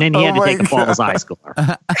age, and then he had to take the fall as high schooler.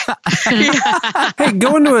 Hey,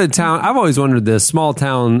 going to a town, I've always wondered this, small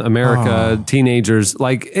town America, teenagers,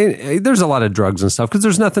 like there's a lot of drugs and stuff because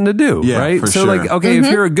there's nothing to do, right? So sure. like, okay, if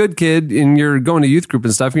you're a good kid and you're going to youth group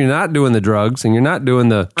and stuff, and you're not doing the drugs and you're not doing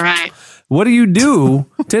the, what do you do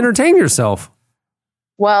to entertain yourself?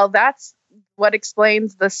 Well, that's what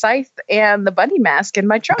explains the scythe and the bunny mask in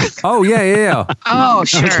my trunk. Oh, yeah. Oh,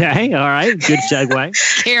 sure. Okay, all right. Good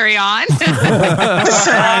segue. Carry on.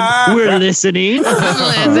 We're listening.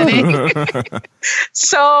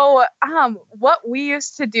 So what we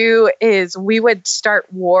used to do is we would start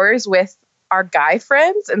wars with our guy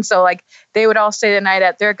friends. And so like they would all stay the night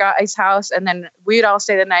at their guy's house, and then we'd all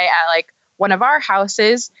stay the night at like one of our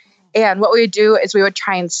houses. And what we would do is we would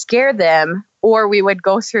try and scare them, or we would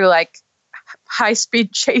go through like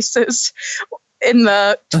high-speed chases in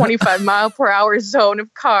the 25 mile per hour zone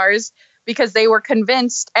of cars because they were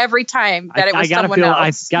convinced every time that it was someone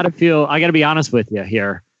else. I gotta be honest with you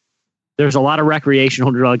here. There's a lot of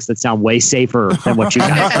recreational drugs that sound way safer than what you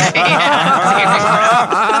guys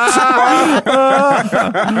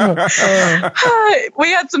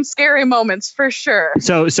We had some scary moments for sure.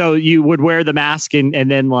 So you would wear the mask and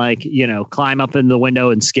then like, you know, climb up in the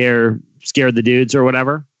window and scare the dudes or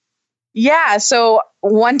whatever? Yeah. So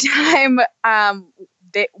one time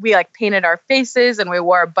we like painted our faces and we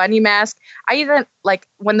wore a bunny mask. I even like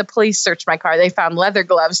when the police searched my car, they found leather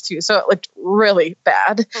gloves too. So it looked really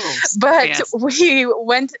bad. But we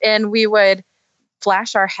went and we would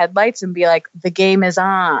flash our headlights and be like, the game is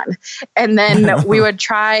on. And then we would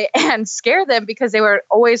try and scare them because they were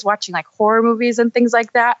always watching like horror movies and things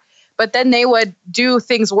like that. But then they would do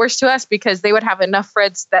things worse to us because they would have enough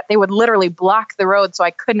friends that they would literally block the road so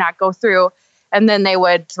I could not go through. And then they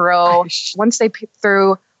would once they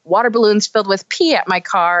threw water balloons filled with pee at my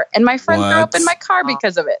car, and my friend threw up in my car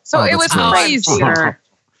because of it. So it was crazy.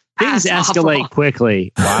 Things escalate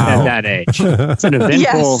quickly at that age. It's an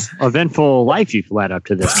eventful life you've led up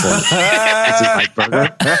to this point. This is like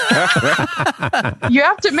Burger. You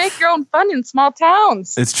have to make your own fun in small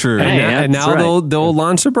towns. It's true. And now they'll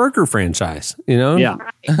launch a burger franchise, you know? Yeah.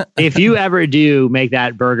 If you ever do make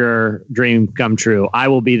that burger dream come true, I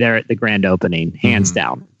will be there at the grand opening, hands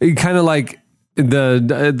down. Kind of like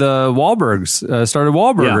the Wahlbergs started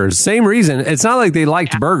Wahlburgers. Yeah. Same reason. It's not like they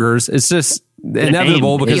liked burgers. It's just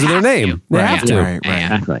inevitable because of their name. They have to. Right.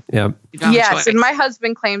 Exactly. Yeah. Yes, and my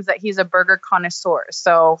husband claims that he's a burger connoisseur,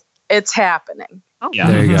 so it's happening.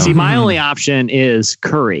 Yeah. There you go. See, my only option is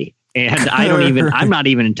curry. And I'm not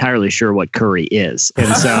even entirely sure what curry is. And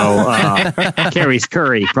so Carrie's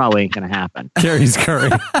curry probably ain't going to happen. Carrie's curry.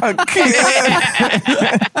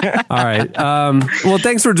 All right. Well,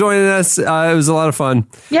 thanks for joining us. It was a lot of fun.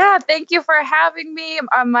 Yeah, thank you for having me.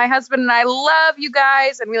 My husband and I love you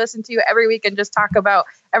guys, and we listen to you every week and just talk about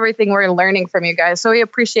everything we're learning from you guys. So we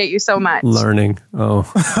appreciate you so much. Learning. Oh,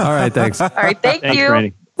 all right. Thanks. All right. Thanks, you.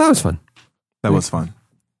 Brady. That was fun. That was fun.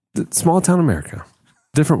 Small town America.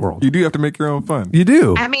 Different world. You do have to make your own fun. You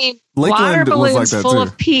do. I mean, Lakeland water was like balloons that full too.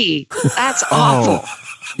 of pee. That's awful.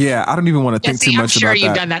 Yeah, I don't even want to think Jesse, too much I'm sure about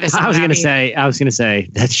you've that. done that as I was going to say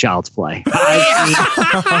that's child's play.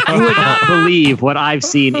 You would not believe what I've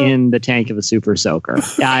seen in the tank of a super soaker.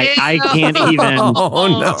 I can't even. Oh,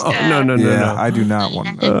 no. Yeah, I do not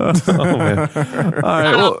want that. Oh, man. All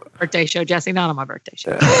right. Well, birthday show, Jesse. Not on my birthday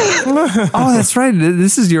show. oh, that's right.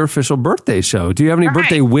 This is your official birthday show. Do you have any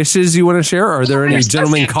birthday wishes you want to share? Are there any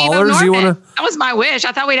gentlemen callers you want to? That was my wish.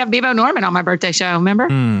 I thought we'd have Bebo Norman on my birthday show. Remember?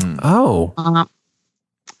 Oh.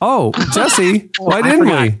 Oh, Jesse, why didn't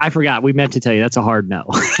we? I forgot. We meant to tell you that's a hard no.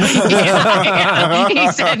 He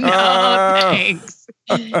said no, thanks.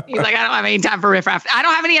 He's like, I don't have any time for riffraff. I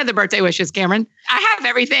don't have any other birthday wishes, Cameron. I have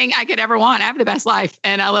everything I could ever want. I have the best life,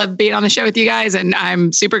 and I love being on the show with you guys, and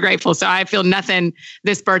I'm super grateful. So I feel nothing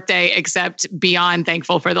this birthday except beyond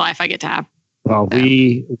thankful for the life I get to have. Well,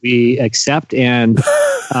 we accept, and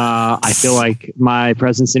I feel like my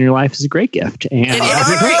presence in your life is a great gift, and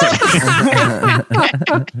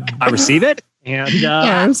I receive it. And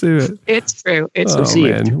I receive it. It's true. It's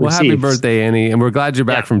received. Man. Well, happy birthday, Annie, and we're glad you're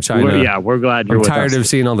back from China. We're glad you're I'm with us. tired of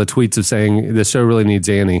seeing all the tweets of saying the show really needs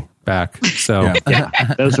Annie back. So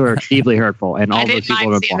those were deeply hurtful, and all I those didn't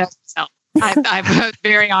people mind are seeing those myself. I'm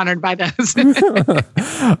very honored by those. All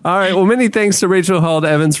right. Well, many thanks to Rachel Held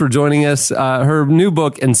Evans for joining us. Her new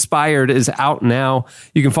book, Inspired, is out now.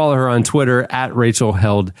 You can follow her on Twitter at Rachel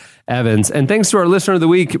Held Evans. And thanks to our listener of the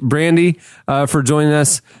week, Brandy, for joining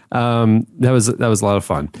us. That was a lot of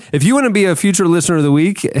fun. If you want to be a future listener of the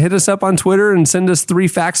week, hit us up on Twitter and send us 3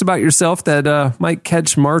 facts about yourself that might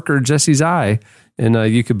catch Mark or Jesse's eye, and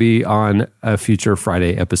you could be on a future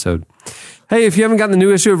Friday episode. Hey, if you haven't gotten the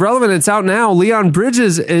new issue of Relevant, it's out now. Leon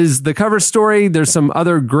Bridges is the cover story. There's some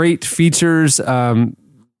other great features,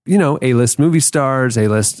 A-list movie stars,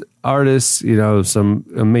 A-list artists, some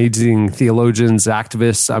amazing theologians,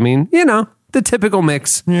 activists. I mean, the typical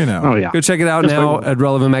mix. Oh, yeah. Go check it out now at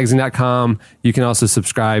relevantmagazine.com. You can also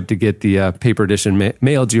subscribe to get the paper edition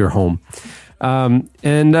mailed to your home.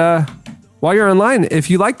 While you're online, if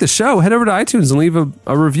you like the show, head over to iTunes and leave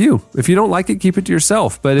a review. If you don't like it, keep it to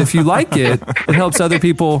yourself. But if you like it, it helps other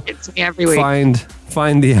people every week.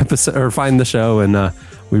 find the episode or find the show, and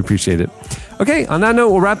we appreciate it. Okay, on that note,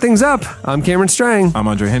 we'll wrap things up. I'm Cameron Strang. I'm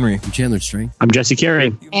Andre Henry. I'm Chandler Strang. I'm Jesse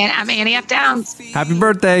Carey. And I'm Annie F. Downs. Happy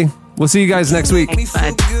birthday. We'll see you guys next week. Thanks,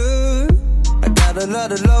 bud. I got a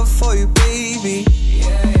lot of love for you, baby.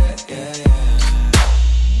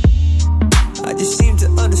 I just seem to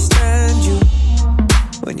understand you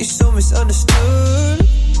when you're so misunderstood.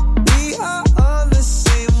 We are on the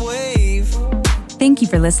same wave. Thank you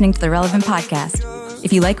for listening to the Relevant Podcast.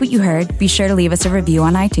 If you like what you heard, be sure to leave us a review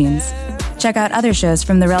on iTunes. Check out other shows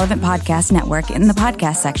from the Relevant Podcast Network in the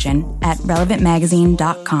podcast section at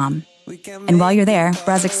relevantmagazine.com. And while you're there,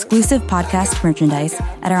 browse exclusive podcast merchandise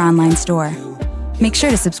at our online store. Make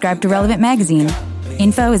sure to subscribe to Relevant Magazine.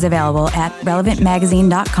 Info is available at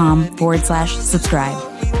relevantmagazine.com/subscribe.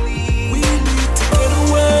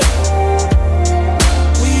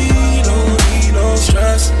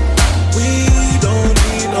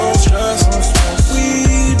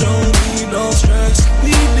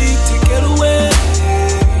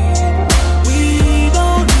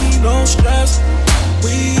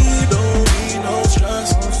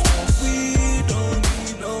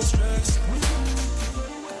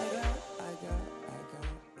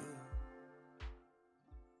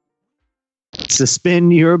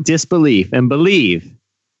 Suspend your disbelief and believe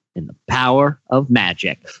in the power of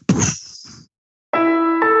magic.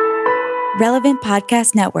 Relevant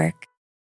Podcast Network.